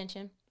got my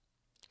attention?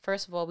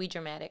 First of all, we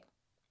dramatic.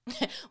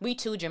 We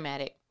too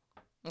dramatic.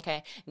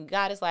 Okay.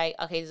 God is like,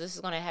 okay, this is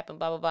going to happen,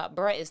 blah, blah, blah.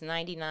 Brett is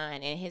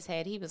 99. In his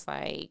head, he was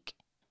like,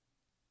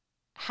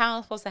 how am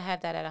I supposed to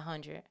have that at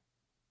 100?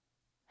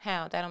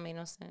 How? That don't make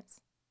no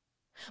sense.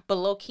 But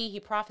low key, he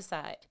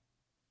prophesied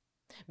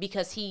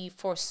because he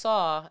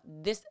foresaw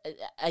this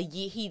a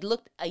year. He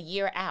looked a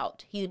year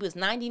out. He was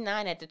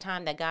 99 at the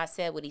time that God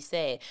said what he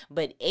said.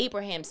 But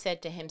Abraham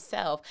said to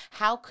himself,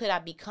 how could I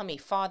become a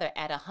father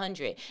at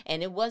 100?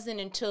 And it wasn't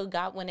until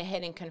God went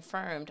ahead and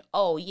confirmed,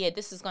 oh yeah,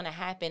 this is going to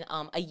happen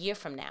a year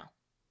from now,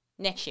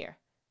 next year.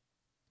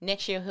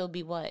 Next year he'll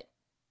be what?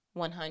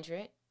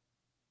 100.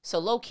 So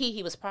low key,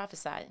 he was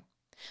prophesying.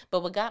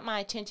 But what got my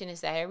attention is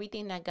that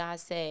everything that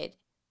God said,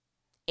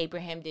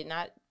 Abraham did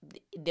not,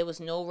 there was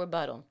no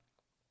rebuttal.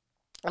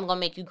 I'm going to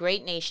make you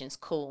great nations.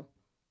 Cool.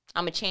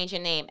 I'm going to change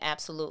your name.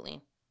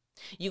 Absolutely.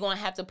 You're going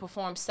to have to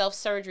perform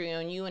self-surgery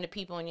on you and the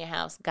people in your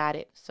house. Got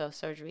it.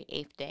 Self-surgery,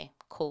 8th day.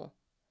 Cool.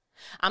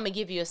 I'm going to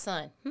give you a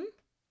son.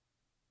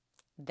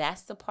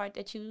 That's the part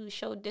that you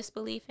showed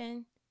disbelief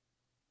in?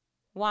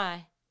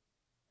 Why?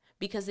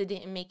 Because it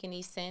didn't make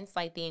any sense.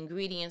 Like the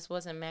ingredients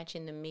wasn't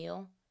matching the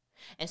meal.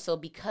 And so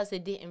because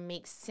it didn't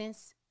make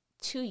sense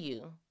to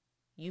you,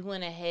 you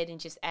went ahead and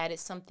just added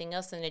something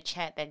else in the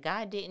chat that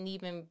God didn't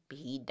even,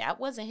 that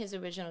wasn't his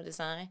original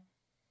design.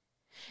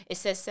 It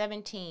says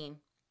 17.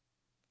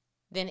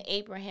 Then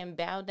Abraham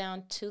bowed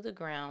down to the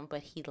ground,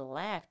 but he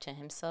laughed to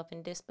himself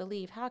in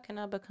disbelief. How can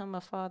I become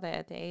a father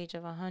at the age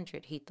of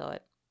 100, he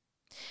thought.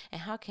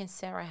 And how can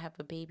Sarah have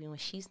a baby when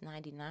she's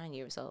 99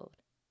 years old?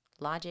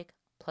 Logic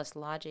plus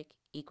logic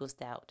equals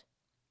doubt.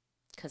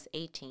 Because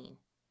 18.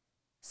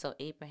 So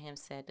Abraham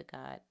said to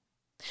God,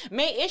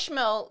 may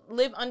Ishmael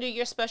live under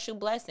your special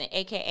blessing,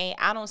 a.k.a.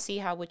 I don't see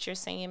how what you're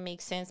saying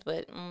makes sense,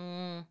 but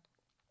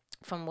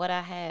from what I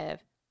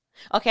have.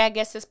 Okay, I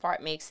guess this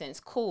part makes sense.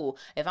 Cool.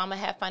 If I'm going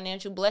to have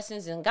financial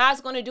blessings, and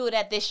God's going to do it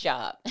at this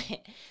job.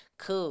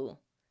 Cool.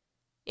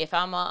 If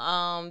I'm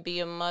going to be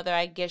a mother,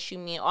 I guess you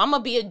mean, I'm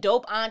going to be a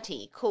dope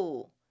auntie.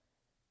 Cool.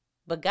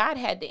 But God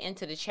had to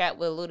enter the chat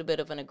with a little bit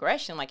of an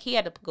aggression. Like he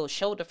had to go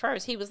shoulder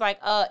first. He was like,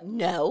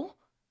 no.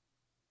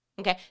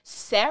 Okay,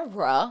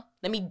 Sarah,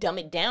 let me dumb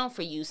it down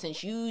for you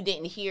since you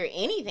didn't hear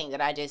anything that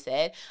I just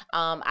said.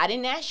 I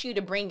didn't ask you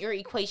to bring your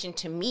equation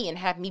to me and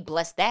have me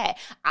bless that.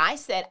 I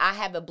said I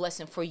have a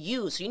blessing for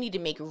you, so you need to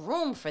make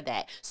room for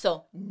that.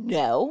 So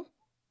no,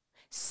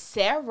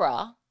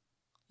 Sarah,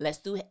 let's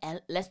do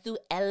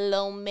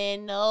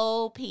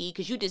L-O-M-N-O-P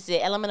because you just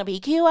said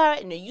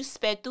L-O-M-N-O-P-Q-R. No, you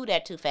sped through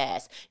that too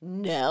fast.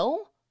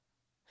 No,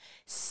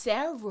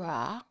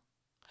 Sarah,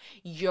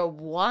 your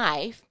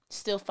wife,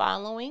 still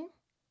following?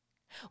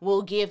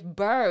 Will give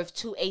birth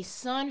to a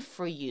son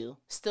for you.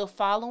 Still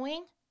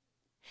following?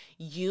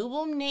 You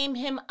will name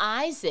him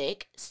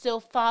Isaac. Still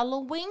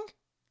following?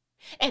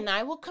 And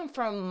I will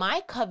confirm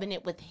my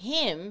covenant with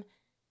him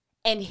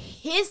and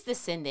his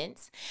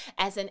descendants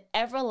as an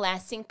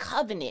everlasting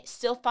covenant.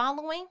 Still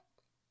following?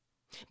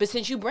 But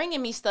since you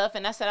bringing me stuff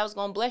and I said I was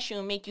going to bless you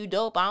and make you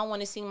dope, I don't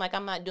want to seem like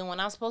I'm not doing what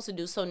I'm supposed to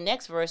do. So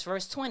next verse,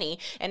 verse 20,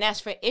 and as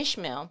for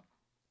Ishmael,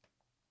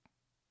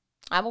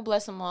 I will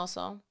bless him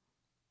also,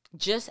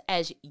 just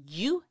as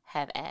you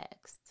have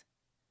asked.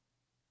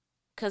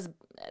 Because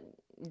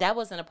that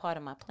wasn't a part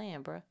of my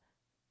plan, bro.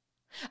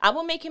 I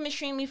will make him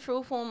extremely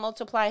fruitful and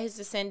multiply his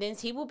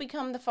descendants. He will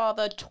become the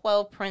father of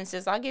 12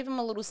 princes. I'll give him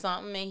a little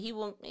something,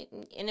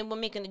 and it will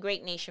make a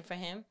great nation for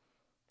him.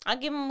 I'll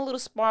give him a little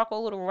sparkle,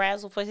 a little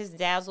razzle for his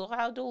dazzle.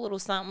 I'll do a little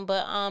something,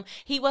 but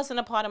he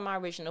wasn't a part of my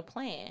original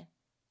plan.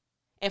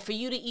 And for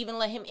you to even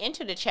let him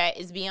enter the chat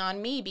is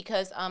beyond me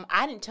because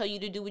I didn't tell you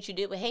to do what you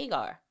did with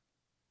Hagar.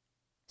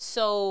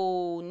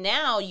 So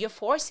now you're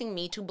forcing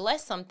me to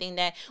bless something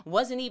that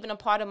wasn't even a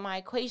part of my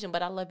equation.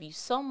 But I love you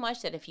so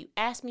much that if you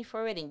ask me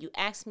for it and you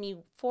ask me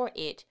for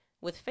it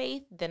with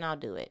faith, then I'll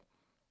do it.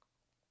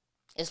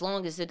 As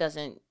long as it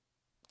doesn't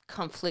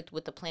conflict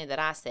with the plan that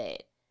I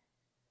said.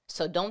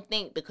 So don't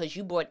think because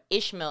you brought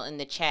Ishmael in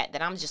the chat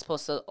that I'm just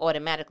supposed to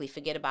automatically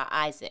forget about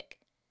Isaac.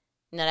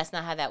 No, that's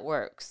not how that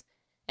works.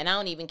 And I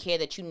don't even care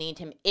that you named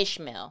him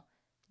Ishmael.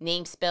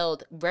 Name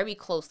spelled very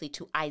closely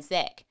to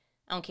Isaac.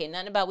 I don't care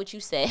nothing about what you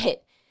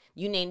said.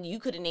 You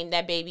could have named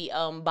that baby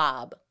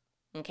Bob.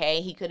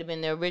 Okay, he could have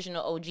been the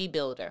original OG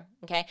builder.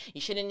 Okay, you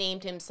should have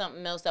named him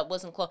something else that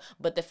wasn't close.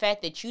 But the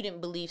fact that you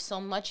didn't believe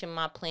so much in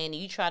my plan, and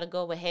you try to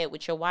go ahead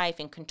with your wife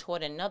and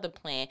contort another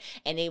plan,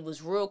 and it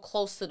was real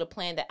close to the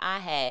plan that I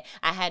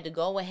had to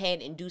go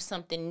ahead and do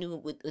something new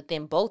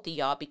within both of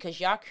y'all because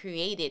y'all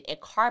created a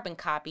carbon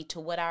copy to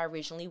what I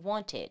originally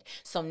wanted.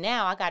 So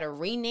now I got to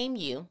rename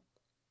you.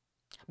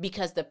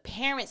 because the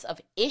parents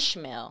of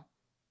Ishmael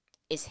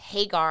is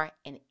Hagar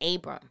and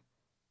Abram.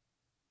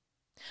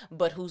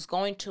 But who's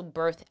going to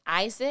birth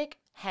Isaac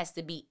has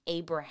to be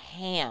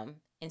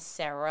Abraham and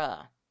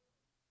Sarah.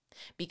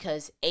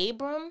 Because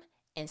Abram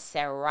and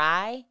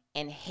Sarai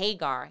and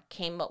Hagar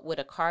came up with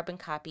a carbon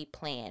copy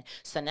plan.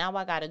 So now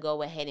I got to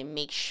go ahead and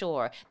make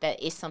sure that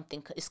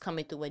it's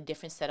coming through a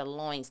different set of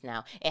loins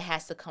now. It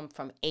has to come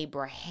from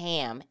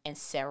Abraham and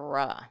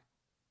Sarah.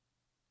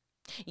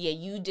 Yeah,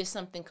 you did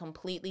something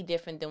completely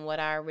different than what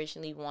I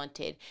originally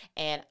wanted.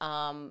 And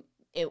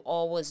it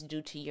all was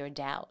due to your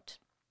doubt.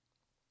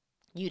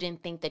 You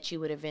didn't think that you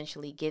would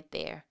eventually get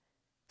there.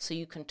 So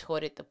you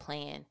contorted the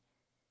plan.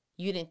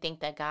 You didn't think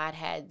that God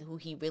had who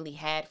he really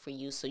had for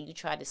you. So you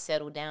tried to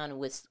settle down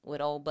with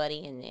old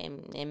buddy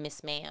and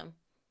Miss Ma'am.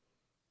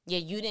 Yeah,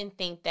 you didn't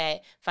think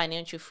that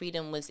financial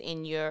freedom was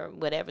in your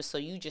whatever. So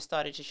you just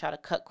started to try to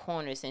cut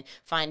corners and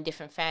find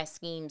different fast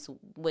schemes,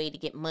 way to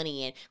get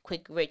money and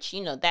quick rich,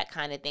 that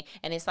kind of thing.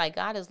 And it's like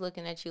God is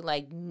looking at you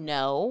like,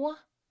 no,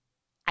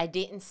 I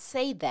didn't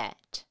say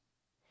that.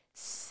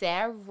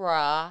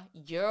 Sarah,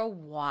 your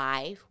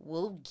wife,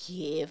 will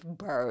give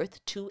birth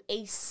to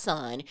a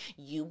son.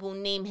 You will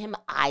name him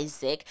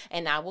Isaac,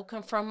 and I will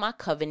confirm my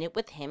covenant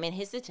with him and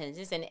his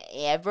descendants, an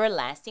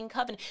everlasting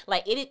covenant.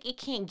 Like, it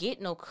can't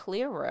get no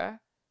clearer.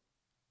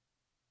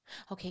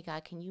 Okay,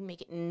 God, can you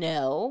make it?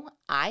 No,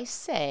 I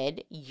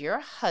said your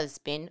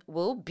husband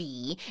will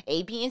be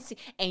A, B, and C.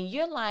 And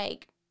you're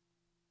like,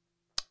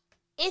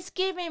 it's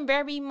giving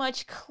very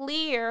much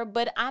clear,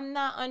 but I'm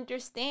not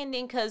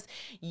understanding because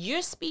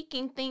you're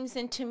speaking things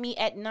into me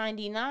at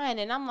 99.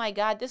 And I'm like,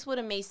 God, this would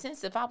have made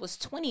sense if I was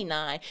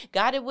 29.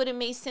 God, it would have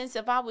made sense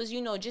if I was,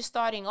 just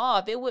starting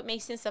off. It would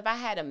make sense if I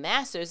had a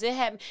master's.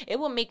 It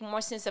would make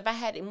more sense if I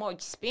had more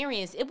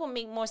experience. It would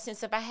make more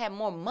sense if I had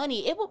more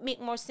money. It would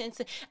make more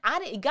sense.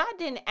 God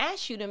didn't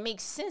ask you to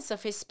make sense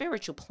of his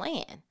spiritual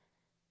plan.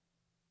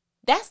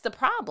 That's the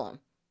problem.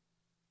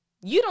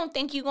 You don't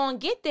think you're going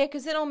to get there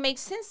because it don't make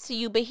sense to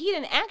you, but he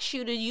didn't ask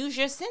you to use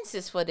your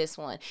senses for this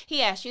one.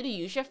 He asked you to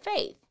use your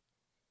faith.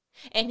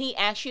 And he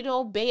asked you to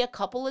obey a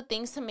couple of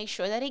things to make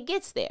sure that it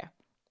gets there.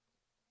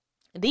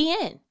 The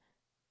end.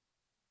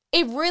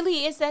 It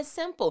really is that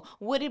simple.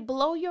 Would it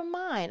blow your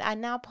mind? I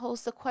now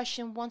pose the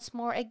question once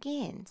more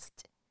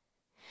against.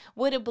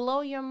 Would it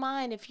blow your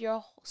mind if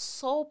your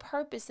sole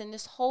purpose in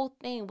this whole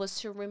thing was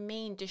to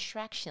remain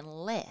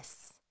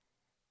distractionless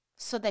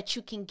so that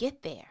you can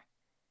get there?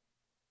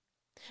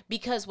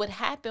 Because what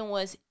happened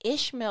was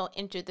Ishmael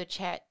entered the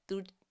chat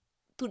through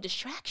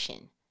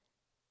distraction.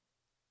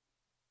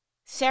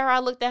 Sarah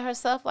looked at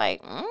herself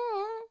like,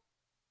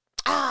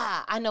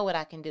 I know what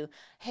I can do.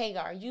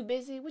 Hagar, are you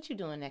busy? What you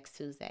doing next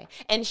Tuesday?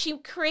 And she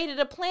created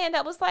a plan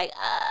that was like,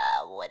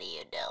 what are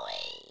you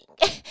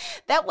doing?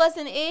 That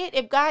wasn't it.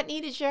 If God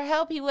needed your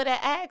help, he would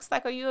have asked,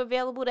 like, are you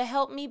available to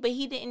help me? But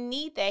he didn't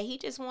need that. He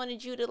just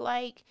wanted you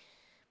to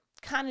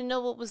kind of know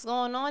what was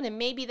going on. And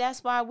maybe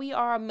that's why we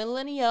are a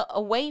millennia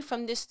away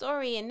from this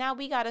story, and now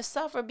we got to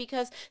suffer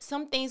because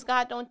some things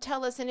God don't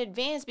tell us in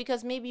advance,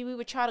 because maybe we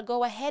would try to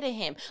go ahead of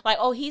him, like,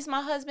 oh, he's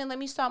my husband, let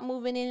me start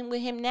moving in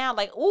with him now.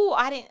 Like, oh,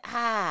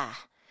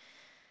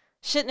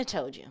 shouldn't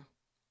have told you.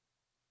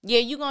 Yeah,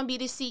 you're going to be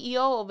the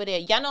CEO over there.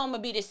 Y'all know I'm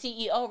going to be the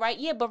CEO, right?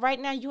 Yeah, but right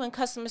now you in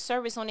customer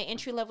service on an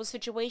entry-level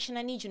situation.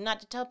 I need you not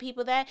to tell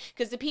people that,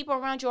 because the people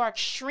around you are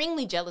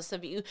extremely jealous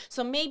of you.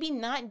 So maybe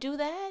not do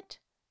that.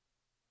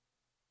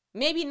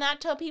 Maybe not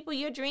tell people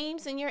your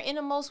dreams and your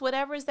innermost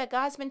whatever is that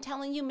God's been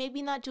telling you.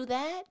 Maybe not do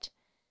that.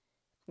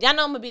 Y'all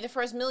know I'm going to be the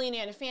first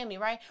millionaire in the family,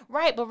 right?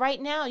 Right, but right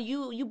now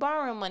you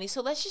borrowing money.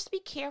 So let's just be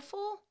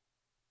careful,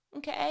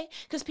 okay?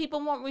 Because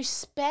people won't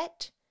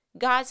respect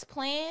God's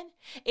plan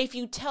if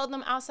you tell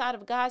them outside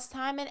of God's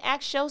time. And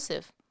ask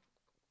Joseph.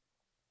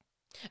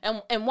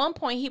 And at one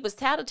point he was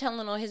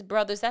tattletelling on his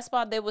brothers. That's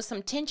why there was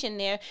some tension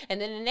there.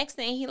 And then the next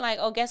thing he like,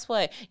 oh, guess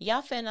what?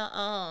 Y'all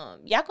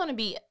gonna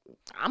be,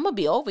 I'm gonna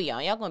be over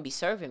y'all. Y'all gonna be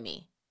serving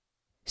me.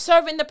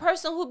 Serving the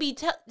person who be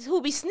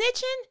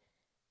snitching?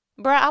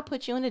 Bruh, I'll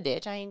put you in the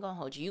ditch. I ain't gonna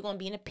hold you. You gonna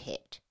be in a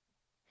pit.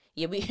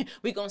 Yeah,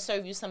 we gonna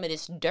serve you some of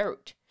this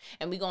dirt.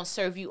 And we gonna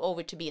serve you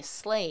over to be a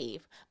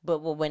slave. But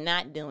what we're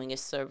not doing is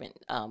serving,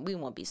 we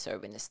won't be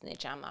serving the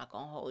snitch. I'm not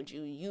gonna hold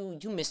you.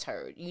 You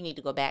misheard. You need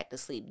to go back to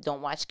sleep.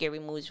 Don't watch scary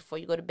movies before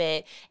you go to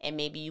bed. And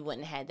maybe you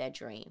wouldn't have had that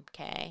dream,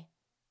 okay?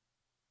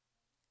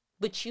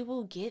 But you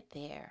will get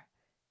there.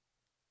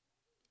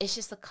 It's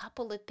just a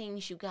couple of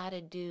things you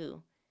gotta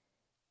do.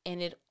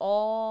 And it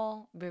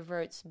all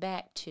reverts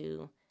back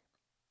to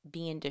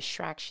being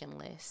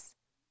distractionless.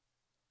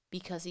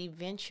 Because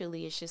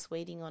eventually it's just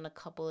waiting on a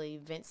couple of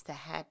events to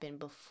happen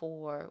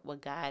before what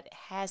God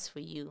has for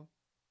you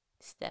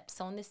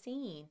steps on the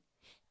scene,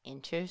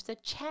 enters the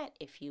chat,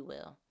 if you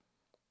will.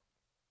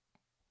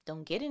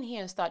 Don't get in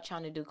here and start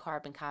trying to do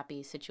carbon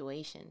copy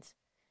situations.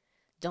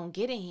 Don't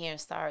get in here and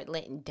start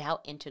letting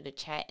doubt enter the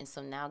chat. And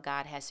so now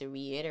God has to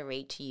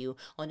reiterate to you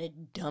on a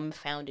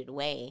dumbfounded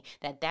way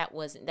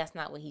that's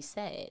not what he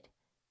said.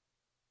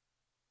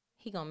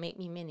 He gonna make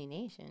me many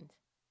nations.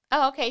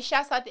 Oh, okay.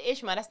 Shouts out to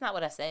Ishmael. That's not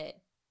what I said.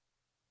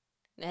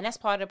 And that's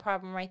part of the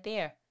problem right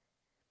there.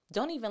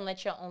 Don't even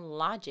let your own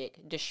logic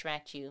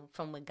distract you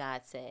from what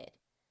God said.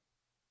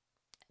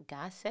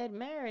 God said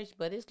marriage,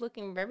 but it's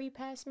looking very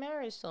past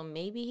marriage. So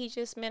maybe he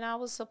just meant I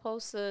was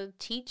supposed to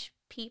teach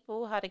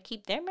people how to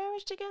keep their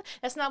marriage together.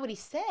 That's not what he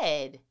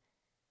said.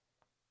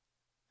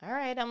 All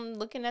right, I'm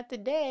looking at the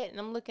debt and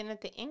I'm looking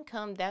at the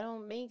income. That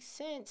don't make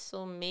sense.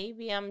 So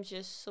maybe I'm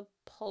just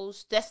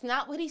supposed. That's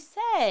not what he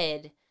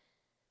said.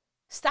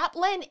 Stop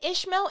letting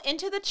Ishmael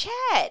into the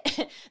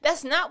chat.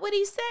 That's not what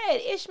he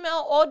said.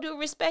 Ishmael, all due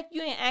respect,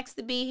 you ain't asked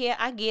to be here.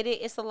 I get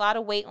it. It's a lot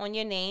of weight on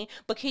your name.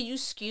 But can you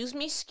excuse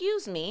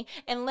me,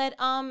 and let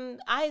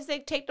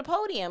Isaac take the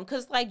podium?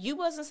 Because, like, you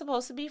wasn't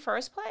supposed to be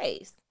first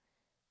place.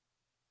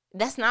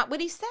 That's not what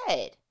he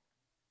said.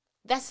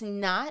 That's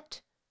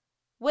not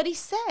what he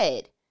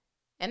said.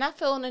 And I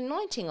feel an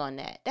anointing on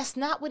that. That's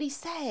not what he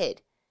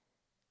said.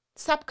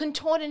 Stop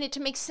contorting it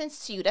to make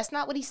sense to you. That's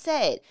not what he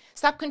said.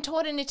 Stop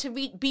contorting it to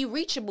be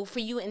reachable for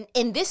you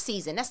in this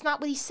season. That's not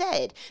what he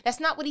said. That's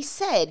not what he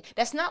said.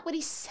 That's not what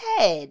he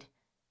said.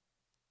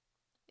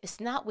 It's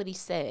not what he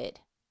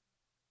said.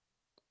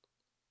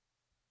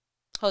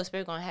 Holy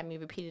Spirit going to have me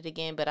repeat it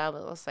again, but I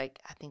was like,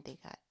 I think they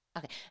got it.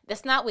 Okay.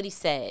 That's not what he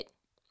said.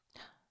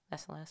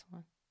 That's the last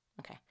one.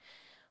 Okay.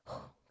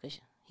 Because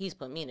he's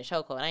put me in a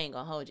chokehold. I ain't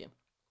going to hold you.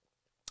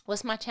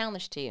 What's my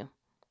challenge to you?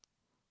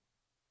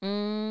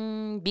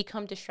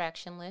 Become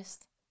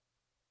distractionless.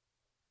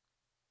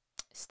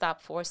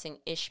 Stop forcing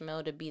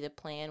Ishmael to be the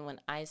plan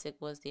when Isaac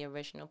was the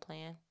original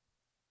plan.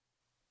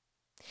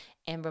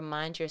 And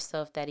remind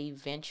yourself that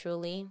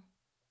eventually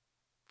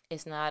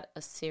it's not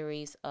a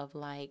series of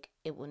like,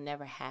 it will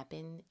never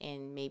happen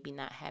and maybe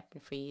not happen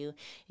for you.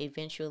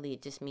 Eventually,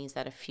 it just means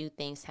that a few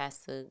things has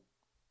to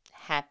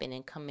happen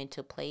and come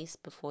into place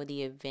before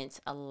the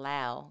events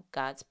allow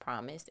God's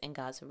promise and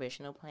God's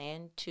original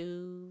plan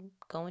to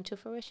go into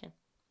fruition.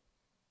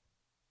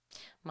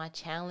 My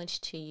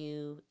challenge to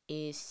you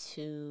is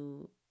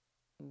to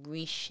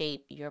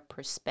reshape your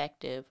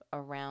perspective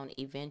around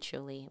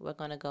eventually. We're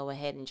going to go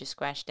ahead and just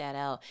scratch that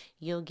out.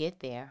 You'll get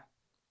there.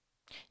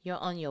 You're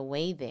on your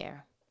way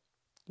there.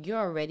 You're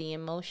already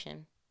in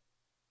motion.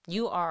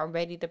 You are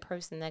already the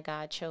person that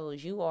God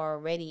chose. You are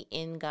already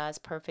in God's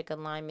perfect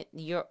alignment.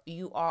 You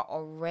are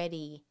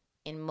already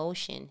in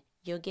motion.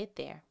 You'll get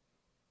there.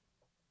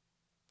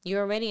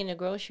 You're already in the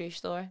grocery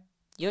store.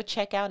 You'll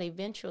check out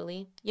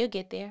eventually. You'll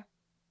get there.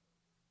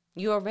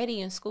 You're already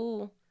in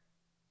school.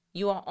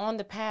 You are on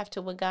the path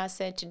to what God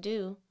said to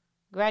do.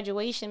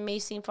 Graduation may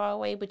seem far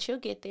away, but you'll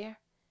get there.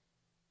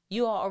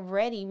 You are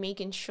already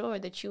making sure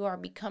that you are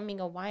becoming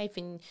a wife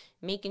and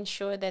making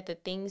sure that the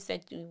things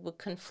that would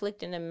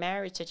conflict in a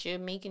marriage, that you're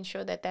making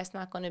sure that that's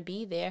not going to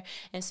be there.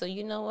 And so,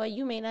 you know what?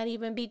 You may not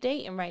even be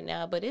dating right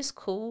now, but it's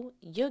cool.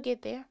 You'll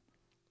get there.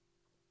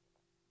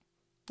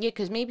 Yeah,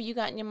 because maybe you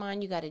got in your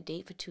mind you got to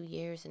date for 2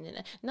 years. And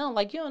then, no,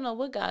 like you don't know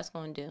what God's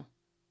going to do.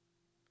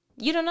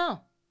 You don't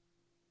know.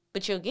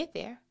 But you'll get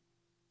there.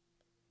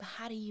 But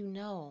how do you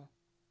know?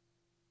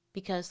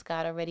 Because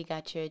God already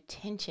got your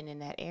attention in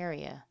that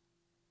area.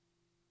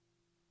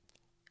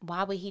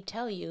 Why would he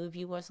tell you if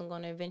you wasn't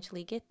going to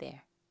eventually get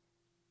there?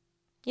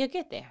 You'll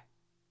get there.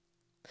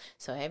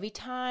 So every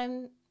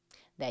time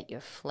that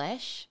your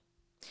flesh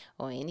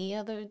or any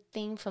other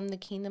thing from the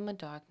kingdom of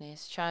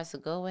darkness tries to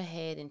go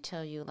ahead and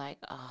tell you like,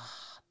 oh,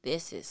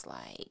 this is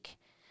like,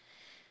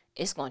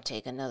 it's going to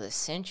take another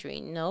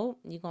century. No,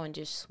 you're going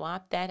to just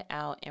swap that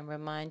out and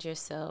remind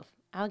yourself,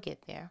 I'll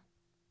get there.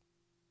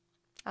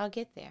 I'll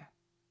get there.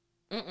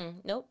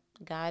 Nope.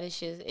 God is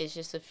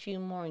just a few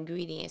more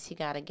ingredients he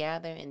got to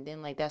gather, and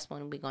then like that's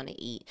when we're going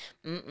to eat.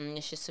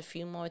 It's just a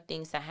few more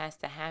things that has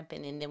to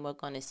happen, and then we're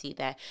going to see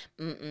that.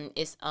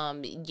 It's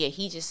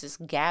he just is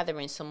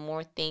gathering some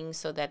more things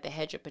so that the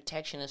hedge of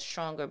protection is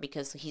stronger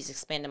because he's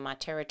expanding my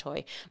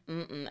territory.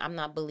 I'm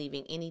not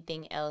believing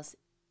anything else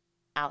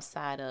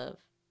outside of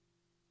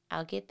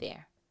I'll get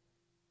there.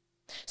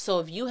 So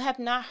if you have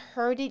not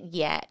heard it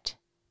yet,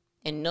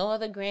 and no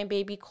other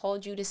grandbaby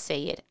called you to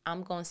say it,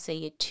 I'm going to say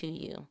it to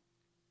you.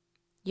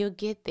 You'll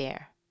get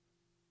there.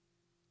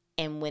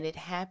 And when it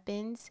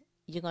happens,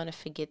 you're going to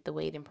forget the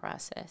waiting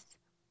process.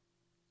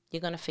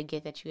 You're going to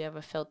forget that you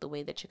ever felt the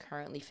way that you're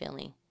currently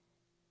feeling.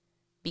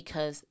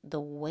 Because the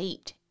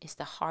wait is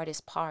the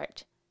hardest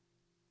part.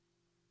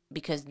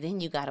 Because then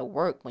you got to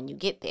work when you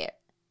get there.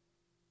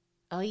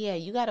 Oh yeah,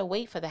 you got to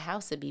wait for the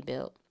house to be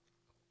built.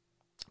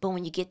 But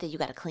when you get there, you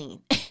got to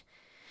clean.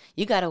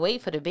 You got to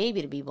wait for the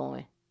baby to be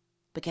born.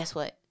 But guess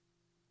what?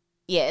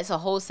 Yeah, it's a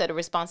whole set of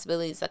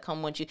responsibilities that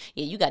come with you.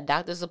 Yeah, you got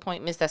doctor's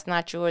appointments that's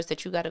not yours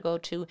that you got to go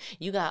to.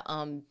 You got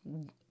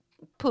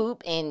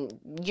poop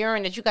and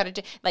urine that you got to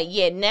do. Like,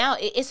 yeah, now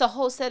it's a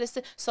whole set of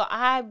stuff. So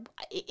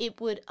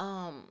it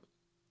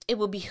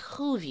would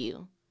behoove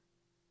you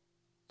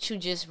to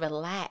just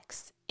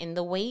relax in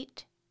the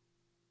wait,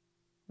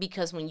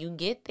 because when you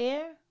get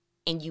there,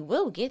 and you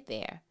will get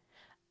there,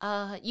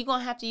 you're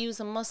gonna have to use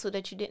a muscle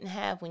that you didn't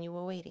have when you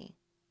were waiting,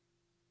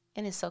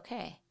 and it's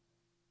okay.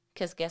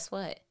 Because guess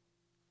what?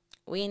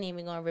 We ain't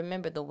even going to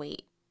remember the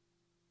wait.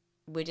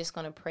 we're just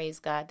going to praise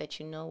God that,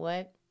 you know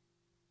what?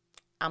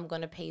 I'm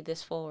going to pay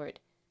this forward.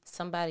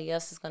 Somebody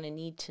else is going to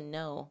need to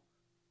know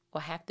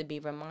or have to be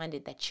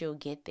reminded that you'll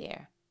get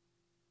there.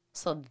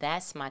 So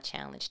that's my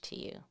challenge to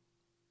you.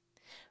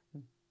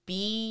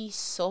 Be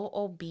so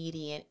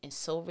obedient and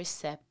so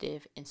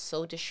receptive and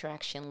so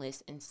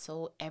distractionless and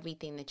so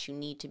everything that you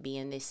need to be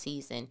in this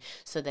season,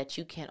 so that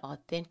you can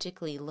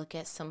authentically look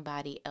at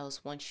somebody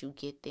else once you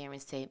get there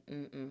and say,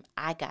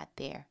 I got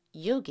there.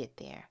 You'll get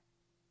there.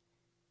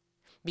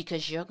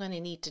 Because you're going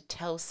to need to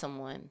tell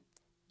someone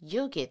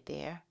you'll get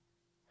there.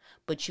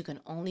 But you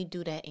can only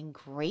do that in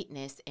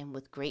greatness and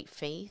with great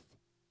faith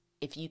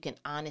if you can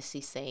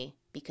honestly say,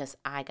 because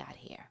I got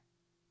here.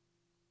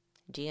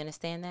 Do you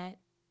understand that?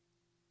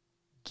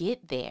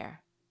 Get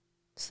there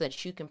so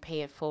that you can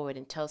pay it forward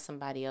and tell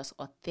somebody else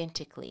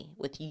authentically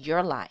with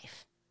your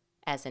life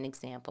as an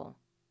example.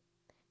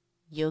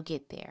 You'll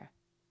get there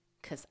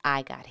because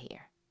I got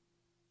here.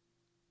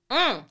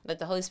 Let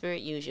the Holy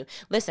Spirit use you.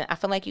 Listen, I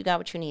feel like you got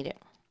what you needed.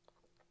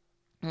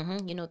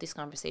 You know what these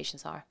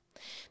conversations are.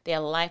 They are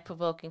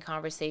life-provoking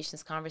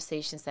conversations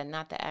that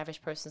not the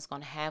average person is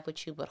going to have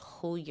with you, but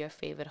who your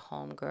favorite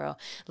homegirl.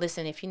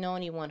 Listen, if you know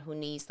anyone who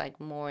needs like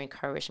more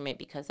encouragement,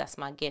 because that's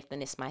my gift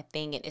and it's my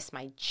thing and it's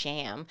my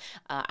jam,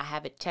 I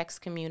have a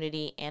text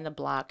community and a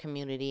blog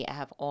community. I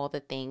have all the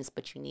things,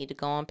 but you need to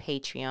go on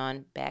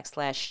Patreon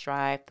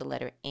 /strive, the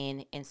letter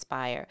N,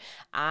 inspire.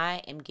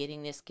 I am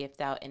getting this gift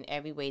out in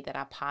every way that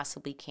I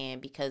possibly can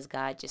because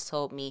God just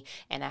told me,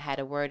 and I had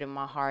a word in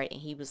my heart,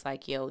 and he was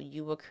like, yo,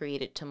 you were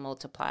created to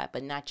multiply,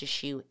 but not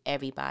just you,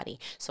 everybody.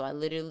 So I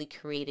literally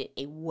created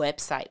a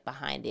website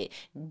behind it,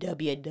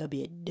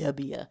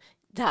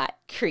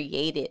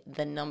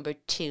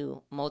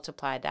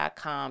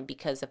 www.created2multiply.com,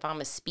 because if I'm going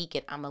to speak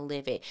it, I'm going to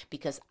live it,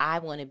 because I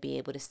want to be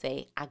able to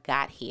say, I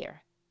got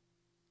here.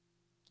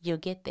 You'll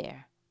get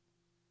there.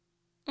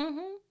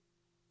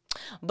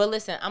 But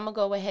listen, I'm going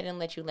to go ahead and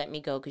let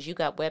me go, because you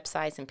got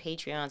websites and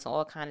Patreons and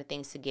all kind of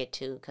things to get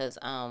to, because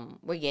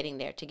we're getting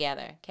there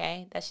together,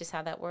 okay? That's just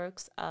how that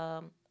works.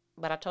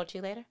 But I'll talk to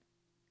you later.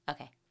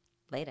 Okay,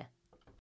 later.